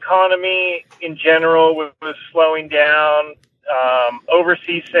 the economy in general was slowing down.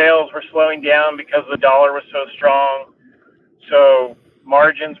 Overseas sales were slowing down because the dollar was so strong. So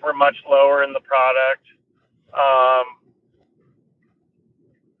margins were much lower in the product.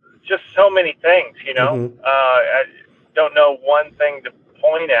 Just so many things, I don't know one thing to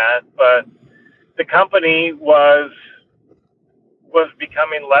point at, but the company was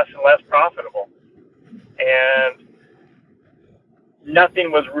becoming less and less profitable, and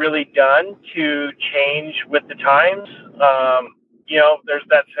nothing was really done to change with the times. There's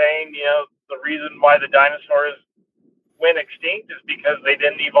that saying, the reason why the dinosaurs went extinct is because they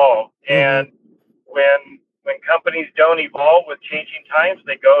didn't evolve. And when companies don't evolve with changing times,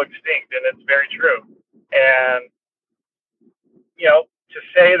 they go extinct, and it's very true. And, to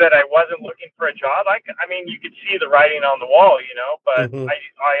say that I wasn't looking for a job, I mean, you could see the writing on the wall, but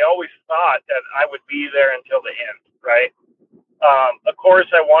I always thought that I would be there until the end, right? Of course,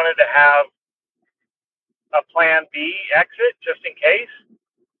 I wanted to have a plan B exit just in case.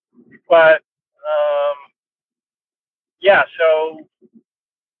 But yeah, so it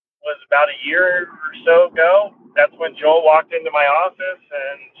was about a year or so ago. That's when Joel walked into my office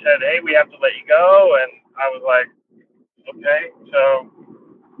and said, "Hey, we have to let you go." And I was like, "Okay." So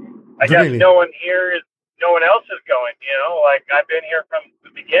I guess Really? no one else is going. Like I've been here from the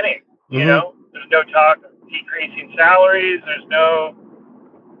beginning. There's no talk of decreasing salaries. There's no.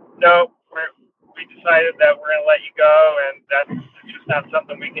 We decided that we're going to let you go, and that's just not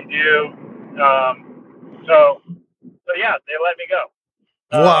something we can do. So yeah, they let me go.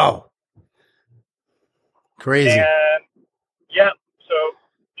 Wow. Crazy. And yeah, so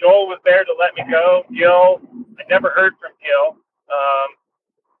Joel was there to let me go. Gil, I never heard from Gil.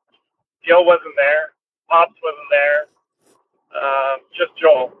 Gil wasn't there. Pops wasn't there. Just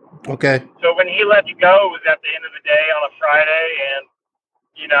Joel. Okay. So when he let me go, it was at the end of the day on a Friday, and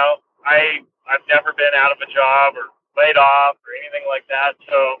I've never been out of a job or laid off or anything like that.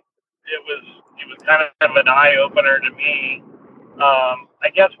 So it was kind of an eye opener to me. I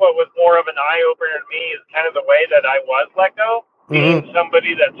guess what was more of an eye opener to me is kind of the way that I was let go, being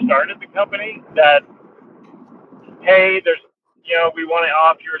somebody that started the company. That hey, we want to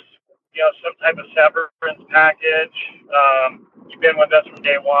offer you some type of severance package. You've been with us from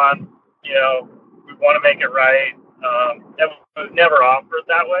day one. We want to make it right. It was never offered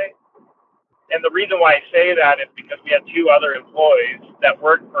that way. And the reason why I say that is because we had two other employees that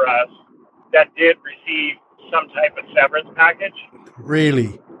worked for us that did receive some type of severance package.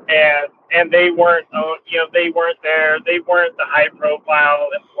 Really? And they weren't, they weren't there. They weren't the high profile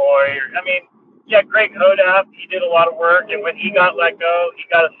employee. I mean, yeah, Greg Hodap, he did a lot of work, and when he got let go, he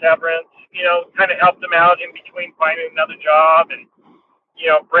got a severance. Kind of helped him out in between finding another job. And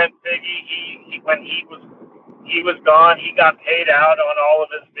Brent Figge, he when he was gone, he got paid out on all of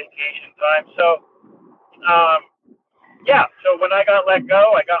his vacation time. So, yeah. So when I got let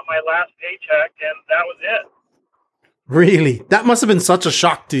go, I got my last paycheck, and that was it. Really? That must have been such a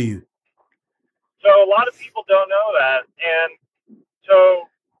shock to you. So a lot of people don't know that, and so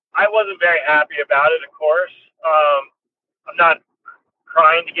I wasn't very happy about it. Of course, I'm not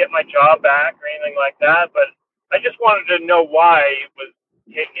crying to get my job back or anything like that, but I just wanted to know why it was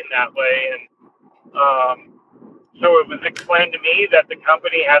taken that way, and so it was explained to me that the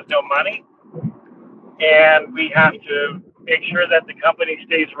company has no money, and we have to make sure that the company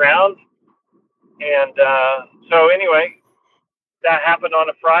stays around. And so anyway, that happened on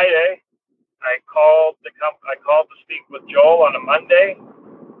a Friday. I called to speak with Joel on a Monday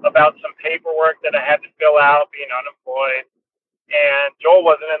about some paperwork that I had to fill out being unemployed. And Joel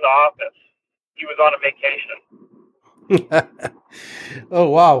wasn't in the office. He was on a vacation. Oh,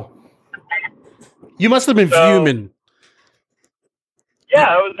 wow. You must have been fuming. Yeah,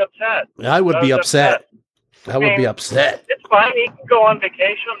 I was upset. I would be upset. I would be upset. It's fine. He can go on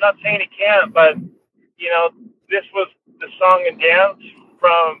vacation. I'm not saying he can't, but, this was the song and dance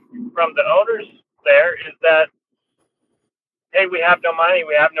from the owners there is that, hey, we have no money.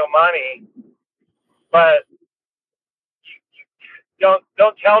 But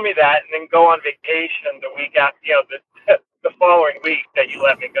don't tell me that and then go on vacation the week after, the following week that you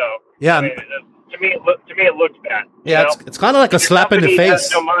let me go. Yeah. I mean, to me, it looks bad. Yeah, it's kind of like a slap in the face.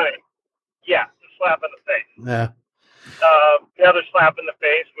 Has no money. Yeah, a slap in the face. Yeah. The other slap in the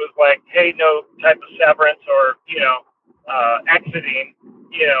face was like, hey, no type of severance or, exiting,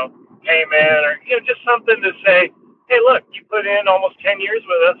 payment or, just something to say, hey, look, you put in almost 10 years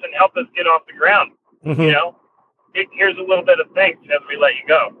with us and helped us get off the ground. Mm-hmm. Here's a little bit of thanks as we let you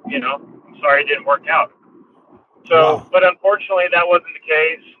go. I'm sorry it didn't work out. So, Wow. But unfortunately that wasn't the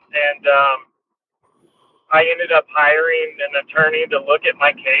case. And, I ended up hiring an attorney to look at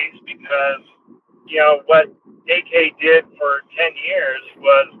my case because, what AK did for 10 years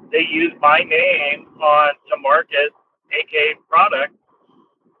was they used my name to market AK product,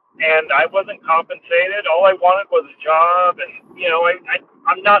 and I wasn't compensated. All I wanted was a job, and,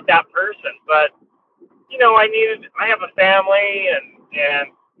 I'm not that person, but, I have a family, and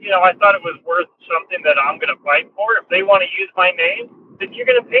I thought it was worth something that I'm going to fight for. If they want to use my name, then you're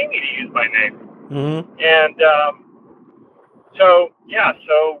going to pay me to use my name. Mm-hmm. And so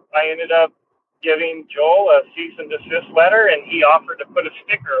I ended up giving Joel a cease and desist letter, and he offered to put a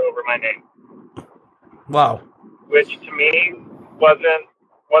sticker over my name. Wow. Which to me wasn't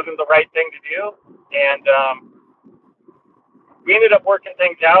the right thing to do. And we ended up working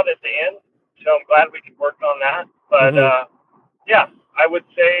things out at the end, so I'm glad we could work on that. But yeah, I would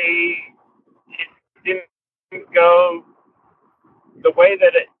say it didn't go the way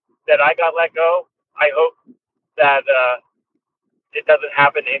that I got let go. I hope that it doesn't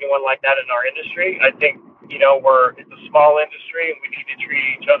happen to anyone like that in our industry. I think, it's a small industry and we need to treat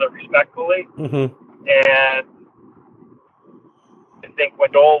each other respectfully. Mm-hmm. And I think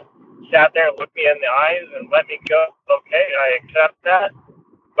when Joel sat there and looked me in the eyes and let me go, okay, I accept that.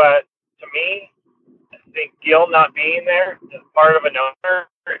 But to me, I think Gil not being there is part of an owner,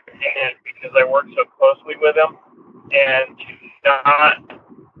 and because I work so closely with him, and to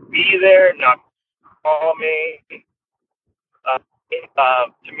not be there, not call me,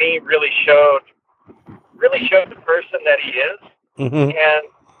 to me really showed the person that he is. Mm-hmm. And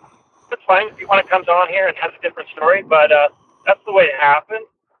it's fine if you want to come on here and have a different story, but that's the way it happened.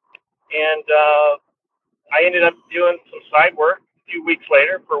 And I ended up doing some side work a few weeks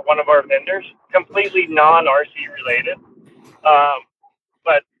later for one of our vendors, completely non-RC related.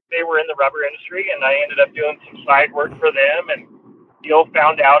 But they were in the rubber industry, and I ended up doing some side work for them. And Gil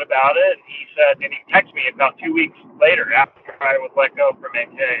found out about it, and he texted me about 2 weeks later after I was let go from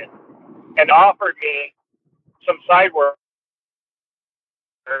AK, and offered me some side work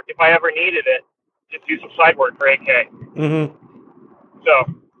if I ever needed it to do some side work for AK. Mm-hmm.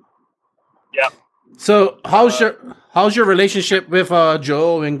 So, yeah. So how's your relationship with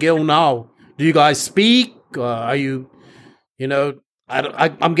Joe and Gil now? Do you guys speak? Are you,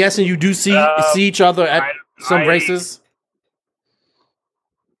 I'm guessing you do see each other at some races.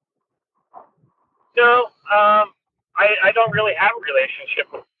 No, I don't really have a relationship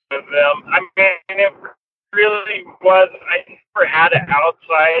with them. I mean, it really was. I never had an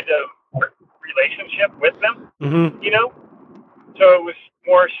outside of relationship with them. Mm-hmm. So it was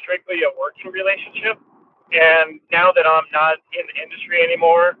more strictly a working relationship. And now that I'm not in the industry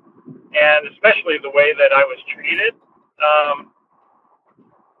anymore, and especially the way that I was treated,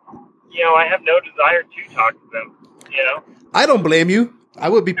 I have no desire to talk to them. I don't blame you. I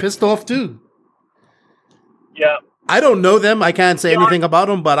would be pissed off too. Yeah. I don't know them. I can't say anything about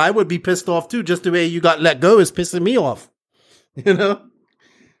them, but I would be pissed off too. Just the way you got let go is pissing me off.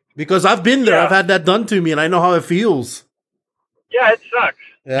 Because I've been there. Yeah. I've had that done to me, and I know how it feels. Yeah, it sucks.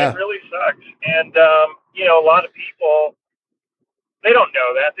 Yeah. It really sucks. And, a lot of people, they don't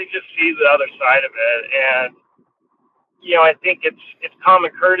know that. They just see the other side of it. And, I think it's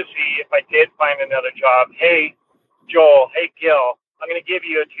common courtesy if I did find another job. Hey, Joel, hey, Gil, I'm going to give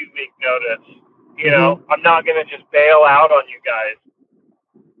you a 2-week notice. I'm not going to just bail out on you guys.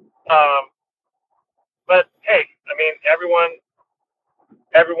 But, hey, I memean,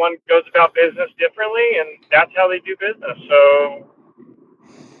 everyone goes about business differently, and that's how they do business. So,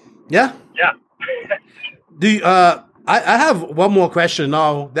 yeah. I have one more question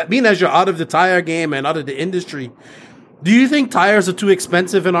now. That being as you're out of the tire game and out of the industry, do you think tires are too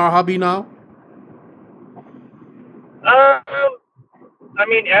expensive in our hobby now? I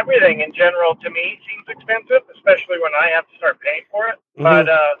mean, everything in general to me seems expensive, especially when I have to start paying for it. Mm-hmm. But,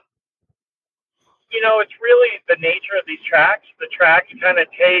 it's really the nature of these tracks. The tracks kind of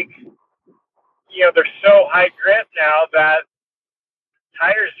take, they're so high grip now that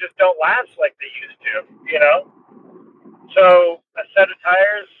tires just don't last like they used to, So a set of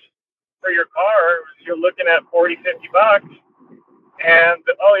tires for your car, you're looking at $40, $50. And,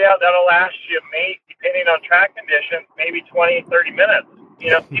 that'll last you, depending on track conditions, maybe 20, 30 minutes.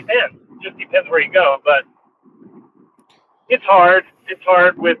 Depends. Just depends where you go. But it's hard. It's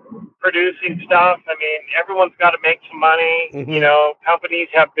hard with producing stuff. I mean, everyone's got to make some money. Mm-hmm. Companies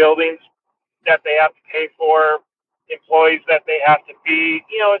have buildings that they have to pay for, employees that they have to feed.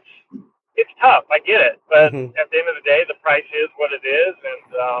 It's tough. I get it. But mm-hmm. At the end of the day, the price is what it is. And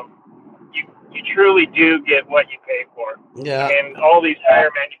you truly do get what you pay for. Yeah. And all these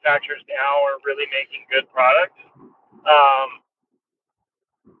tire manufacturers now are really making good products.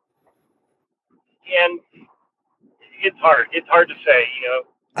 And it's hard. It's hard to say,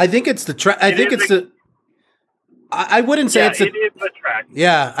 I think it's the track. I wouldn't say it is the track.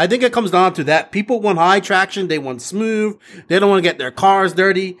 Yeah, I think it comes down to that. People want high traction. They want smooth. They don't want to get their cars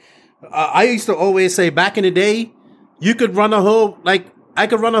dirty. I used to always say back in the day, you could run I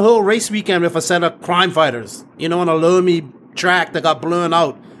could run a whole race weekend with a set of crime fighters, on a loamy track that got blown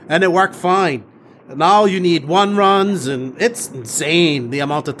out, and it worked fine. Now you need one runs, and it's insane, the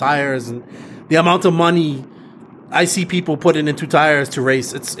amount of tires and the amount of money I see people putting into tires to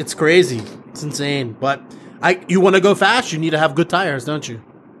race. It's crazy. It's insane. But you want to go fast, you need to have good tires, don't you?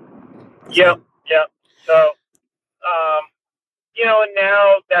 Yep. So, and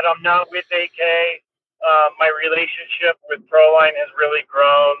now that I'm not with AK, my relationship with Proline has really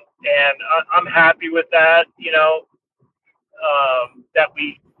grown, and I'm happy with that. That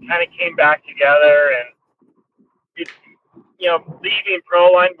we kind of came back together, and leaving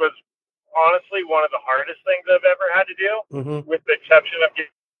Proline was honestly one of the hardest things I've ever had to do, Mm-hmm. with the exception of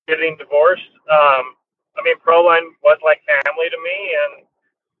getting divorced. I mean, Proline was like family to me,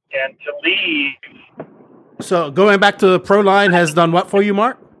 and to leave. So going back to Proline has done what for you,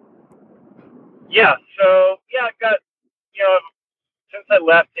 Mark? Yeah. So yeah, I've got, since I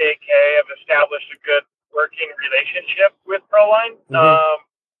left AK, I've established a good working relationship with Proline. Mm-hmm.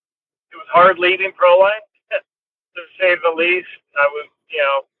 It was hard leaving Proline, to say the least. I was,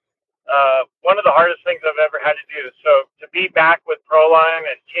 one of the hardest things I've ever had to do. So to be back with Proline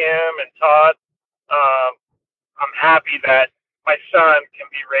and Kim and Todd, I'm happy that my son can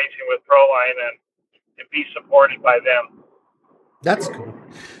be racing with Proline and be supported by them. That's cool.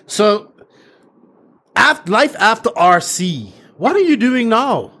 So, life after RC, what are you doing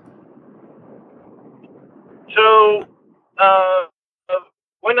now? So,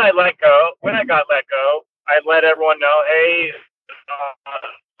 when I got let go, I let everyone know, hey,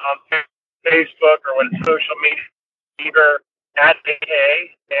 on Facebook or when social media, either at AK,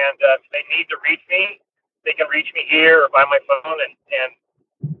 and if they need to reach me, they can reach me here or by my phone. And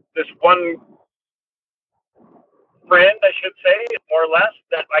this one friend, I should say, more or less,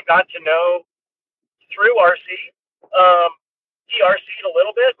 that I got to know through RC. He RC'd a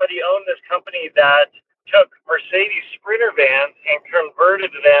little bit, but he owned this company that took Mercedes Sprinter vans and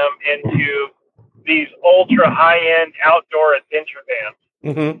converted them into these ultra high-end outdoor adventure vans.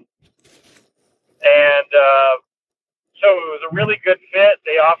 Mm-hmm. And so it was a really good fit.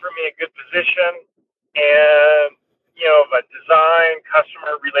 They offered me a good position and, a design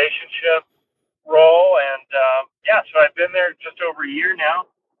customer relationship role. And so I've been there just over a year now.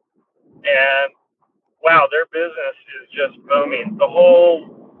 And wow, their business is just booming. The whole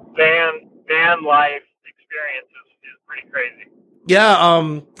van life experience is pretty crazy.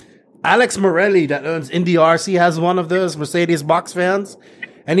 Yeah, Alex Morelli that owns NDRC has one of those Mercedes box vans,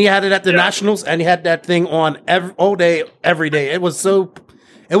 and he had it at the Nationals, and he had that thing on all day, every day. It was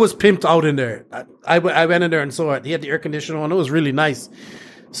pimped out in there. I went in there and saw it. He had the air conditioner on. It was really nice.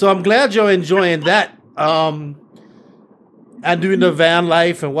 So I'm glad you're enjoying that, and doing the van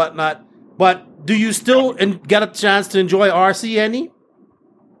life and whatnot. But do you still get a chance to enjoy RC any?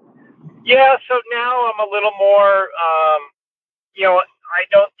 Yeah, so now I'm a little more, I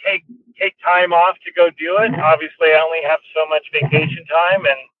don't take time off to go do it. Obviously, I only have so much vacation time,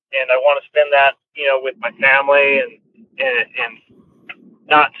 and I want to spend that, with my family and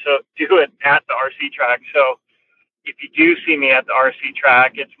not so do it at the RC track. So if you do see me at the RC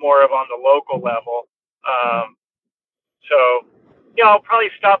track, it's more of on the local level. So, I'll probably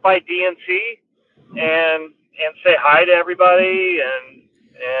stop by DNC and say hi to everybody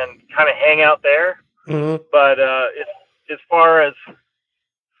and kind of hang out there. Mm-hmm. But as far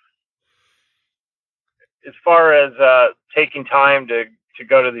as taking time to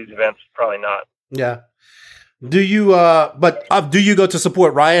go to these events, probably not. Yeah. Do you do you go to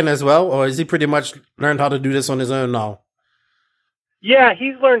support Ryan as well, or is he pretty much learned how to do this on his own now? Yeah,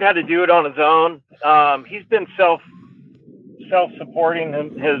 he's learned how to do it on his own. He's been self-supporting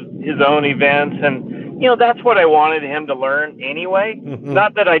his own events, and that's what I wanted him to learn anyway. Mm-hmm.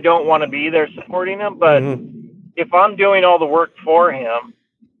 Not that I don't want to be there supporting him, but if I'm doing all the work for him,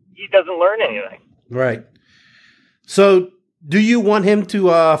 he doesn't learn anything. Right. So, do you want him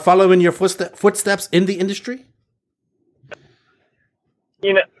to follow in your footsteps in the industry?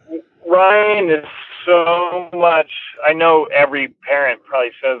 Ryan is so much. I know every parent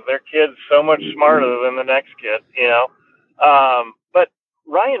probably says their kid's so much smarter than the next kid. But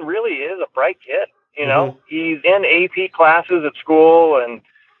Ryan really is a bright kid. He's in AP classes at school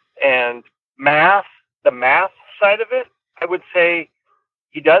and math. The math side of it, I would say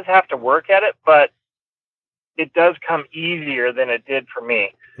he does have to work at it, but it does come easier than it did for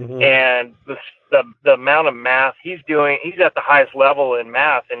me. Mm-hmm. And the amount of math he's doing, he's at the highest level in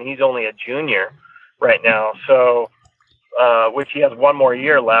math, and he's only a junior right now. So, which he has one more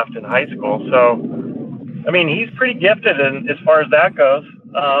year left in high school. So, I mean, he's pretty gifted as far as that goes.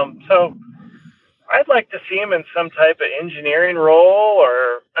 So I'd like to see him in some type of engineering role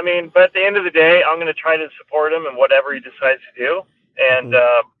but at the end of the day, I'm going to try to support him in whatever he decides to do. And,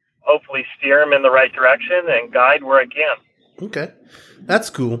 hopefully steer him in the right direction and guide where I can. Okay. That's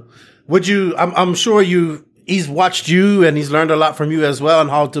cool. Would you, I'm sure he's watched you and he's learned a lot from you as well,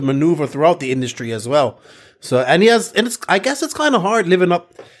 and how to maneuver throughout the industry as well. So, I guess it's kind of hard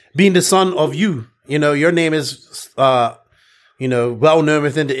being the son of you. Your name is, well known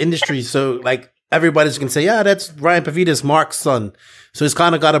within the industry. So like everybody's going to say, yeah, that's Ryan Pavidis, Mark's son. So he's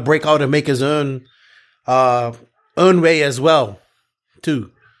kind of got to break out and make his own way as well,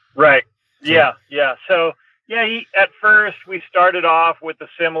 too. Right. Yeah. Yeah. So, Yeah, at first we started off with a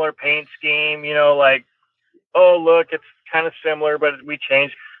similar paint scheme, like, oh, look, it's kind of similar, but we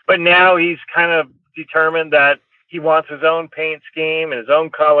changed. But now he's kind of determined that he wants his own paint scheme and his own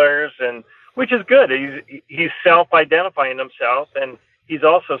colors, and which is good. He's self-identifying himself, and he's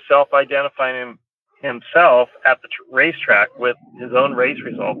also self-identifying himself at the racetrack with his own race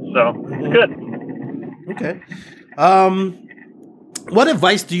results. So it's good. Okay. What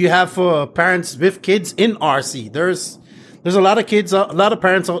advice do you have for parents with kids in RC? There's a lot of kids, a lot of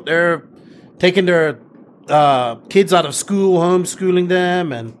parents out there taking their kids out of school, homeschooling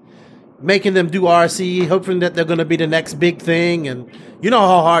them, and making them do RC, hoping that they're going to be the next big thing. And you know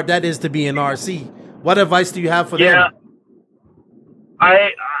how hard that is to be in RC. What advice do you have for them?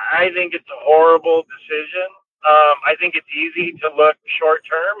 I think it's a horrible decision. I think it's easy to look short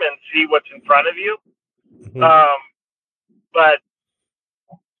term and see what's in front of you. But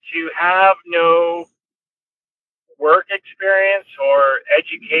to have no work experience or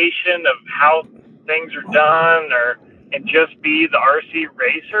education of how things are done, and just be the RC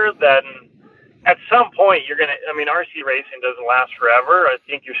racer, then at some point RC racing doesn't last forever. I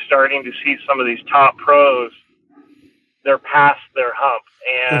think you're starting to see some of these top pros, they're past their hump,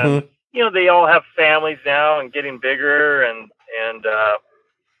 and they all have families now and getting bigger, and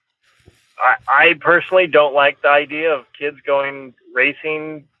I personally don't like the idea of kids going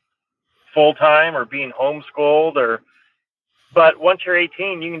racing full time or being homeschooled, but once you're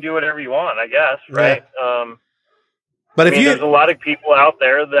 18, you can do whatever you want, I guess, right? Yeah. But there's a lot of people out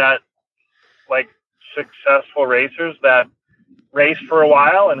there that, like successful racers, that raced for a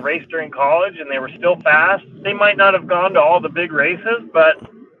while and raced during college, and they were still fast. They might not have gone to all the big races, but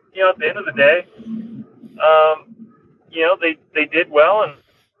at the end of the day, they did well, and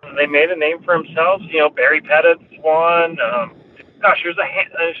they made a name for themselves. Barry Pettit's won.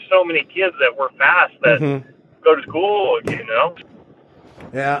 There's so many kids that were fast that go to school.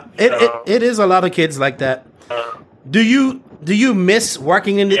 Yeah, it is a lot of kids like that. Do you miss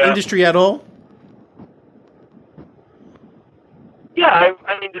working in the industry at all? Yeah,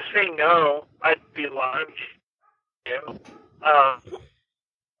 to say no, I'd be lying.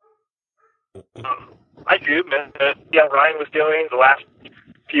 I do miss it. Yeah, Ryan was doing the last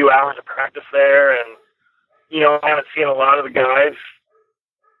few hours of practice there, and I haven't seen a lot of the guys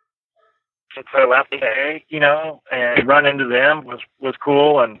since I left today. And run into them was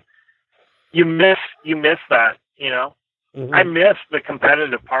cool, and you miss that. I miss the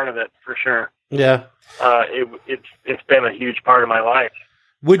competitive part of it for sure. Yeah. It's been a huge part of my life.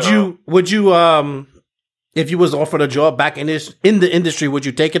 Would you if you was offered a job back in the industry, would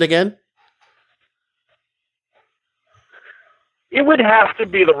you take it again? It would have to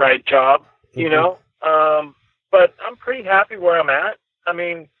be the right job, but I'm pretty happy where I'm at.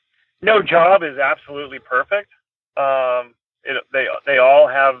 No job is absolutely perfect. They all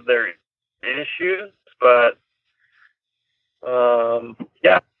have their issues, but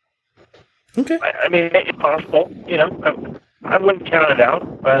yeah. Okay. It's possible. I wouldn't count it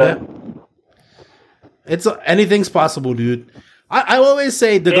out, but anything's possible, dude. I always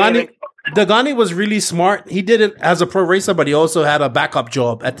say Dagani was really smart. He did it as a pro racer, but he also had a backup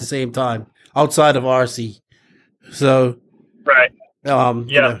job at the same time outside of RC. So, right.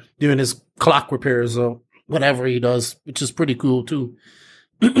 Doing his clock repairs or whatever he does, which is pretty cool too.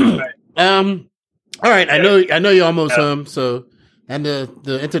 Right. All right. I know you're almost home. So, and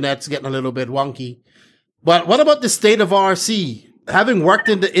the internet's getting a little bit wonky. But what about the state of RC? Having worked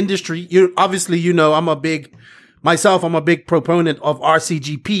in the industry, I'm a big proponent of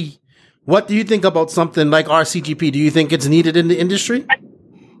RCGP. What do you think about something like RCGP? Do you think it's needed in the industry?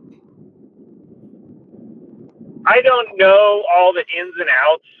 I don't know all the ins and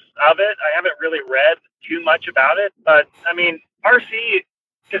outs of it. I haven't really read too much about it, but RC,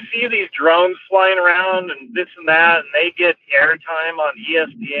 to see these drones flying around and this and that, and they get airtime on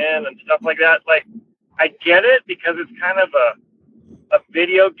ESPN and stuff like that. Like, I get it because it's kind of a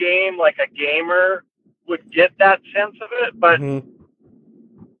video game, like a gamer would get that sense of it. But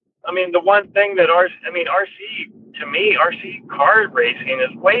the one thing that RC, to me, RC car racing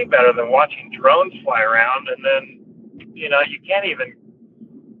is way better than watching drones fly around. And then, you can't even,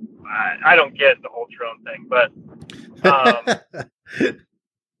 I don't get the whole drone thing, but,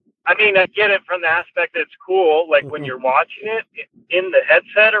 I get it from the aspect that it's cool, like when you're watching it in the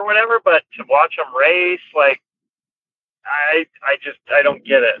headset or whatever, but to watch them race, like, I don't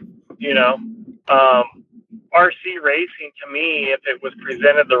get it, RC racing, to me, if it was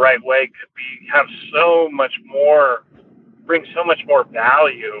presented the right way, could bring so much more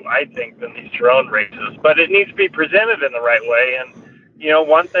value, I think, than these drone races. But it needs to be presented in the right way. And,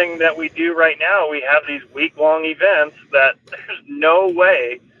 one thing that we do right now, we have these week-long events that there's no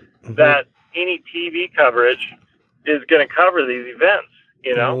way that any TV coverage is going to cover these events,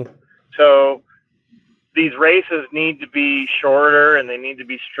 So these races need to be shorter, and they need to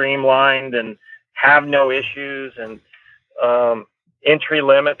be streamlined and have no issues, and entry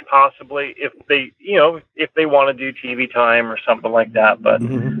limits possibly if they want to do TV time or something like that. But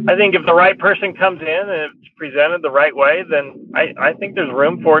I think if the right person comes in and it's presented the right way, then I think there's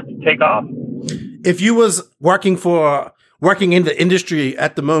room for it to take off. If you was working in the industry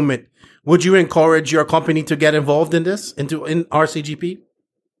at the moment, would you encourage your company to get involved in this, in RCGP?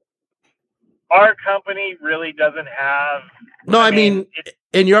 Our company really doesn't have. No, I mean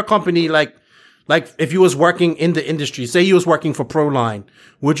in your company, like if you was working in the industry, say you was working for Proline,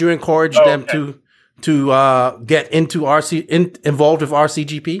 would you encourage them to get into involved with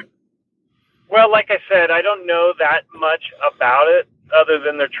RCGP? Well, like I said, I don't know that much about it, other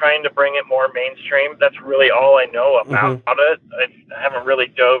than they're trying to bring it more mainstream. That's really all I know about it. I haven't really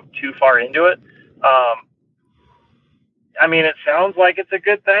dove too far into it. I mean, it sounds like it's a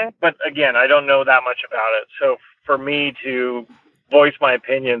good thing, but again, I don't know that much about it. So for me to voice my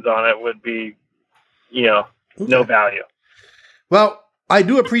opinions on it would be, no value. Well, I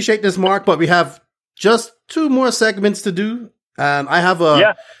do appreciate this, Mark, but we have just 2 more segments to do. And I have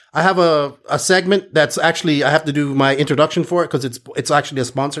a segment that's actually, I have to do my introduction for it because it's actually a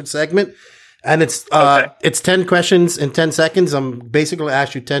sponsored segment. And it's 10 questions in 10 seconds. I'm basically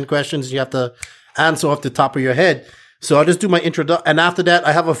ask you 10 questions. You have to answer off the top of your head. So I'll just do my introduction. And after that,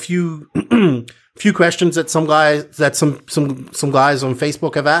 I have a few questions that some guys on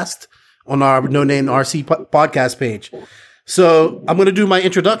Facebook have asked on our No Name RC podcast page. So I'm going to do my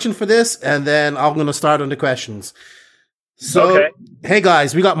introduction for this, and then I'm going to start on the questions. So, Hey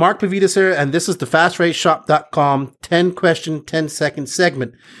guys, we got Mark Pavidis here, and this is the FastRaceShop.com 10 question, 10 second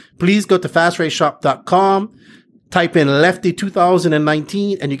segment. Please go to FastRaceShop.com, type in Lefty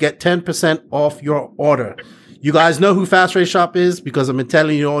 2019, and you get 10% off your order. You guys know who Fast Race Shop is because I've been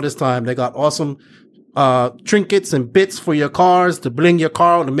telling you all this time. They got awesome trinkets and bits for your cars to bling your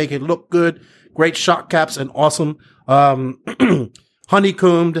car to make it look good. Great shock caps and awesome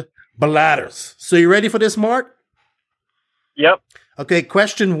honeycombed bladders. So you ready for this, Mark? Yep. Okay,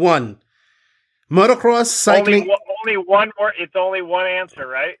 question 1. Motocross cycling. Only one more. It's only one answer,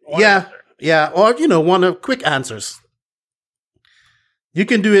 right? One yeah. answer. Yeah. Or, one of quick answers. You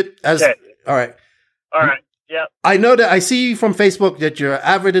can do it as. Okay. All right. All right. Yeah. I know that I see from Facebook that you're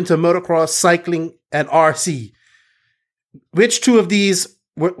avid into motocross, cycling, and RC. Which 2 of these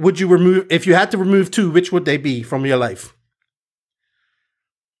would you remove? If you had to remove 2, which would they be from your life?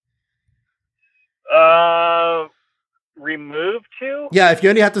 Remove 2? Yeah, if you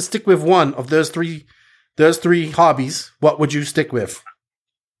only had to stick with one of those three hobbies, what would you stick with?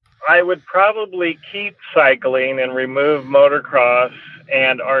 I would probably keep cycling and remove motocross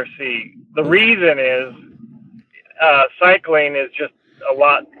and RC. The reason is cycling is just a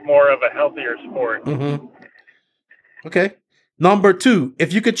lot more of a healthier sport. Mm-hmm. Okay. Number 2,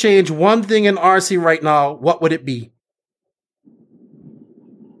 if you could change one thing in RC right now, what would it be?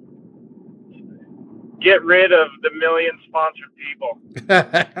 Get rid of the million sponsored people.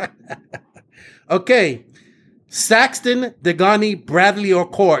 Okay. Saxton, Degani, Bradley, or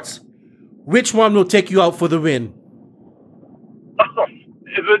Courts, which one will take you out for the win? Oh,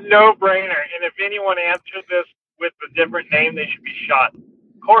 it's a no-brainer. And if anyone answers this with a different name, they should be shot.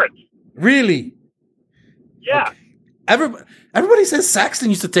 Courts. Really? Yeah. Okay. Everybody says Saxton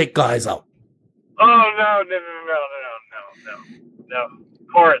used to take guys out. Oh, no.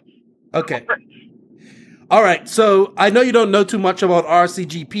 Courts. Okay. Courts. All right. So I know you don't know too much about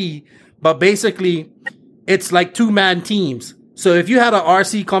RCGP, but basically it's like 2-man teams. So if you had an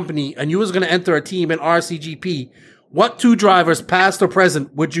RC company and you was going to enter a team in RCGP, what 2 drivers, past or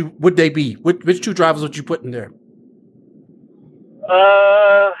present, would they be? Which 2 drivers would you put in there?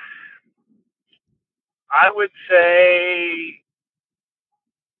 I would say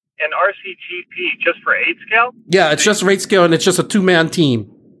an RCGP just for 8 scale. Yeah, it's just rate scale and it's just a 2-man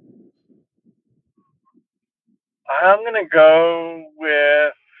team. I'm going to go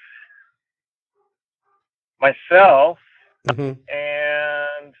with myself. Mm-hmm.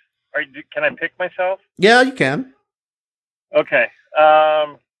 And can I pick myself? Yeah, you can. Okay.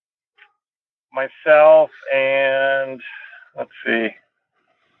 Myself and let's see.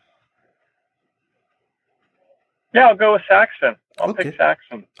 Yeah, I'll go with Saxton. I'll pick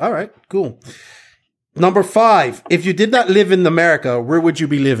Saxton. All right, cool. Number 5. If you did not live in America, where would you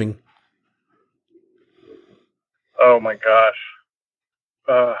be living? Oh my gosh.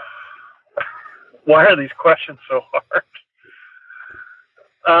 Why are these questions so hard?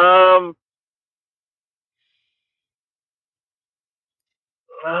 Um,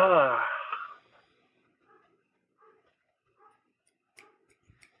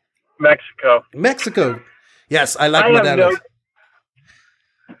 Mexico. Mexico. Yes, I like I have Modelo's.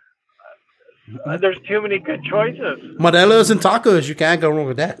 There's too many good choices. Modelo's and tacos. You can't go wrong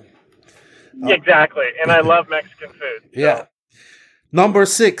with that. Exactly. And I love Mexican food. So. Yeah. Number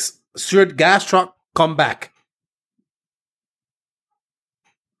 6. Should gas truck come back?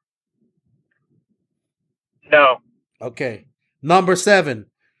 No. Okay. Number 7.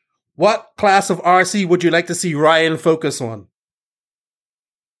 What class of RC would you like to see Ryan focus on?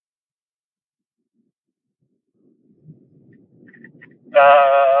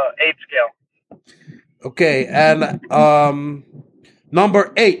 8 scale. Okay, and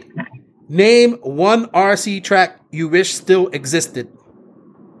number 8. Name one RC track you wish still existed.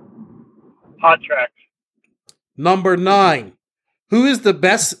 Hot tracks. Number 9. Who is the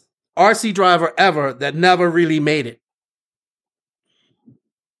best RC driver ever that never really made it?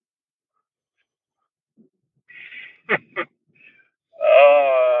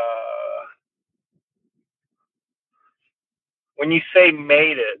 When you say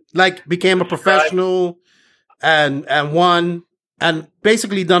made it, Like became a professional and won and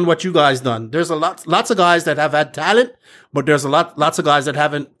basically done what you guys done. There's lots of guys that have had talent, but there's lots of guys that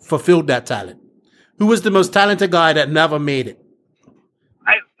haven't fulfilled that talent. Who was the most talented guy that never made it?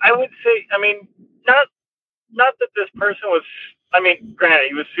 I would say, I mean, not that this person was, I mean, granted,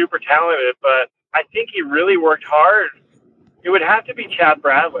 he was super talented, but I think he really worked hard. It would have to be Chad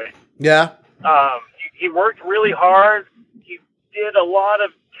Bradley. Yeah. He worked really hard. He did a lot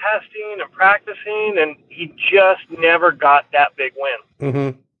of testing and practicing, and he just never got that big win.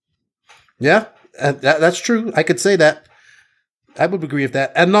 Mm-hmm. Yeah, that's true. I could say that. I would agree with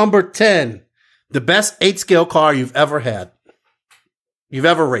that. And number 10, the best 8-scale car you've ever had. You've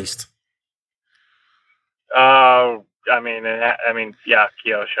ever raced. Yeah,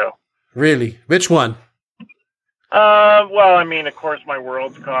 Kyosho. Really? Which one? Well, I mean, of course, my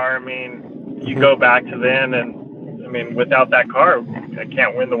World's car. I mean, you go back to then, and I mean, without that car, I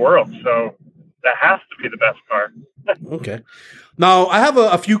can't win the world. So that has to be the best car. Okay. Now, I have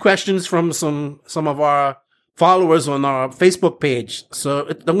a few questions from some of our followers on our Facebook page. So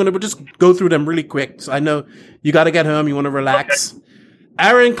I'm going to just go through them really quick. So I know you got to get home. You want to relax. Okay.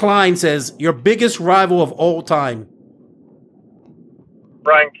 Aaron Klein says, your biggest rival of all time?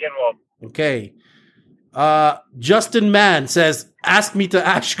 Brian Kinwald. Okay. Justin Mann says, ask me to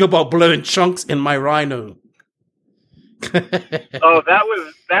ask you about blowing chunks in my Rhino. Oh, that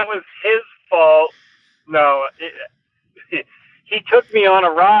was his fault. No, he took me on a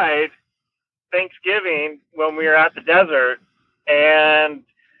ride Thanksgiving when we were at the desert, and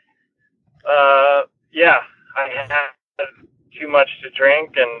I had too much to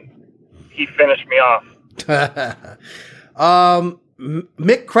drink, and he finished me off.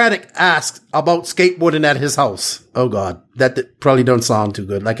 Mick Craddock asked about skateboarding at his house. Oh God, that probably don't sound too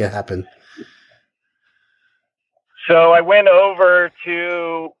good. Like it happened. So I went over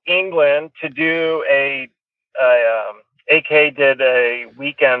to England to do AK did a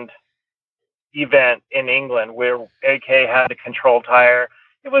weekend event in England where AK had a control tire.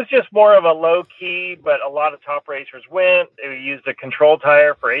 It was just more of a low key, but a lot of top racers went. They used a control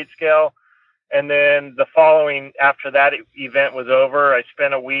tire for 8 scale. And then the following, after that event was over, I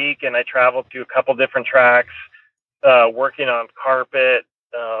spent a week and I traveled to a couple different tracks, working on carpet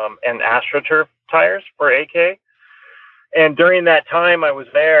and AstroTurf tires for AK. And during that time I was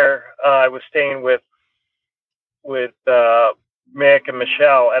there, I was staying with Mick and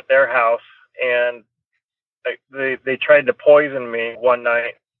Michelle at their house, and they tried to poison me one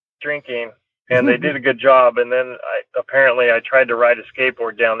night drinking, and they did a good job. And then I tried to ride a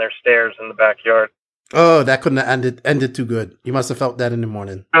skateboard down their stairs in the backyard. Oh, that couldn't have ended too good. You must have felt that in the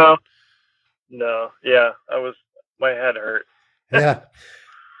morning. No. Yeah, my head hurt. Yeah.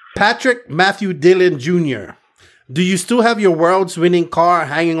 Patrick Matthew Dillon Jr. Do you still have your world's winning car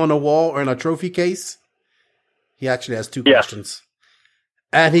hanging on a wall or in a trophy case? He actually has 2 questions.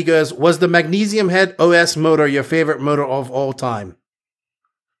 And he goes, was the Magnesium Head OS motor your favorite motor of all time?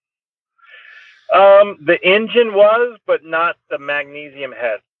 The engine was, but not the Magnesium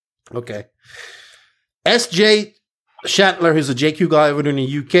Head. Okay. S.J. Shatler, who's a JQ guy over in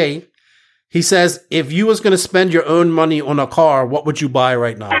the UK, he says, if you was going to spend your own money on a car, what would you buy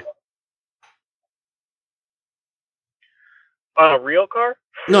right now? On a real car?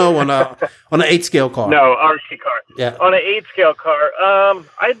 No, on an 8-scale car. No, RC car. Yeah. On an 8-scale car,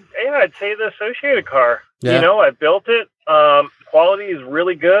 I'd say the Associated car. Yeah. You know, I built it. Quality is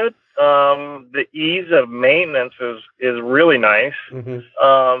really good. The ease of maintenance is really nice.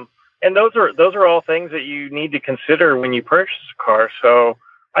 And those are all things that you need to consider when you purchase a car. So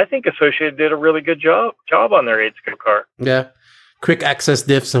I think Associated did a really good job on their 8-scale car. Yeah. Quick access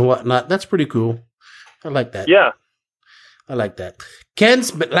diffs and whatnot. That's pretty cool. I like that. Yeah. I like that.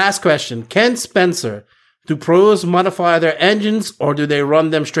 Last question. Ken Spencer, do pros modify their engines or do they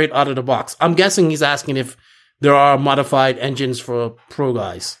run them straight out of the box? I'm guessing he's asking if there are modified engines for pro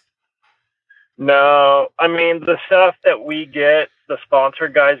guys. No, I mean, the stuff that we get, the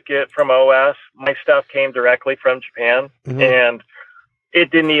sponsored guys get from OS, my stuff came directly from Japan, and it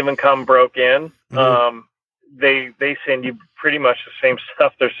didn't even come broke in. They send you pretty much the same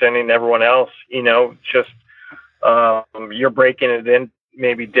stuff they're sending everyone else, just you're breaking it in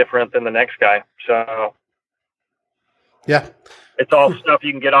maybe different than the next guy. So yeah, it's all stuff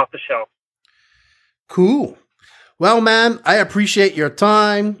you can get off the shelf. Cool. Well, man, I appreciate your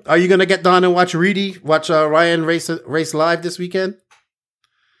time. Are you going to get down and watch Ryan race live this weekend?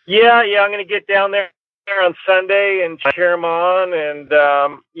 Yeah, I'm going to get down there on Sunday and cheer him on, and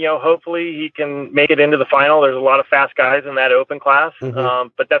hopefully he can make it into the final. There's a lot of fast guys in that open class,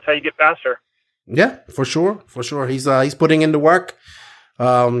 but that's how you get faster. Yeah, for sure. He's putting in the work.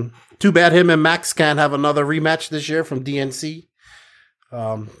 Too bad him and Max can't have another rematch this year from DNC.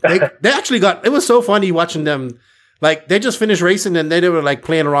 They actually it was so funny watching them. Like, they just finished racing and they were like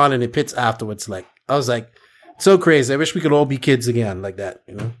playing around in the pits afterwards. Like, I was like, so crazy. I wish we could all be kids again like that,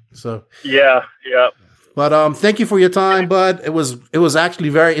 So yeah. But thank you for your time, bud. It was actually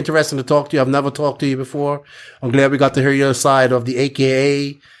very interesting to talk to you. I've never talked to you before. I'm glad we got to hear your side of the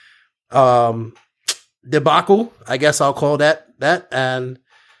AKA debacle. I guess I'll call that. And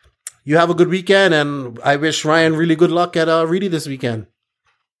you have a good weekend. And I wish Ryan really good luck at Reedy this weekend.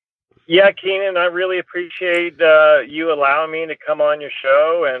 Yeah, Keenan, I really appreciate you allowing me to come on your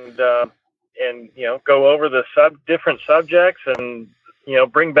show and go over the different subjects and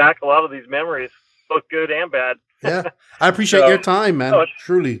bring back a lot of these memories, both good and bad. Yeah, I appreciate your time, man.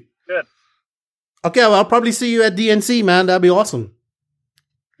 Truly. Good. Okay, well, I'll probably see you at DNC, man. That'd be awesome.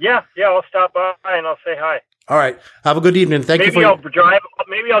 Yeah, I'll stop by and I'll say hi. All right, have a good evening. Thank you for.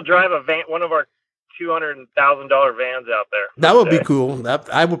 Maybe I'll drive a van, one of our $200,000 vans out there. That would be cool.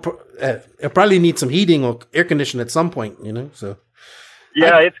 I would. It probably need some heating or air conditioning at some point. So.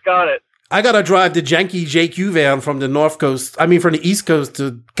 Yeah, it's got it. I gotta drive the janky JQ van from the from the East Coast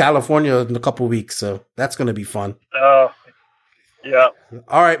to California in a couple of weeks. So that's gonna be fun. Oh, yeah.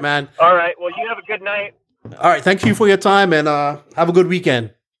 All right, man. All right. Well, you have a good night. All right. Thank you for your time and have a good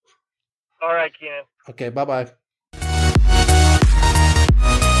weekend. All right, Keenan. Okay. Bye-bye.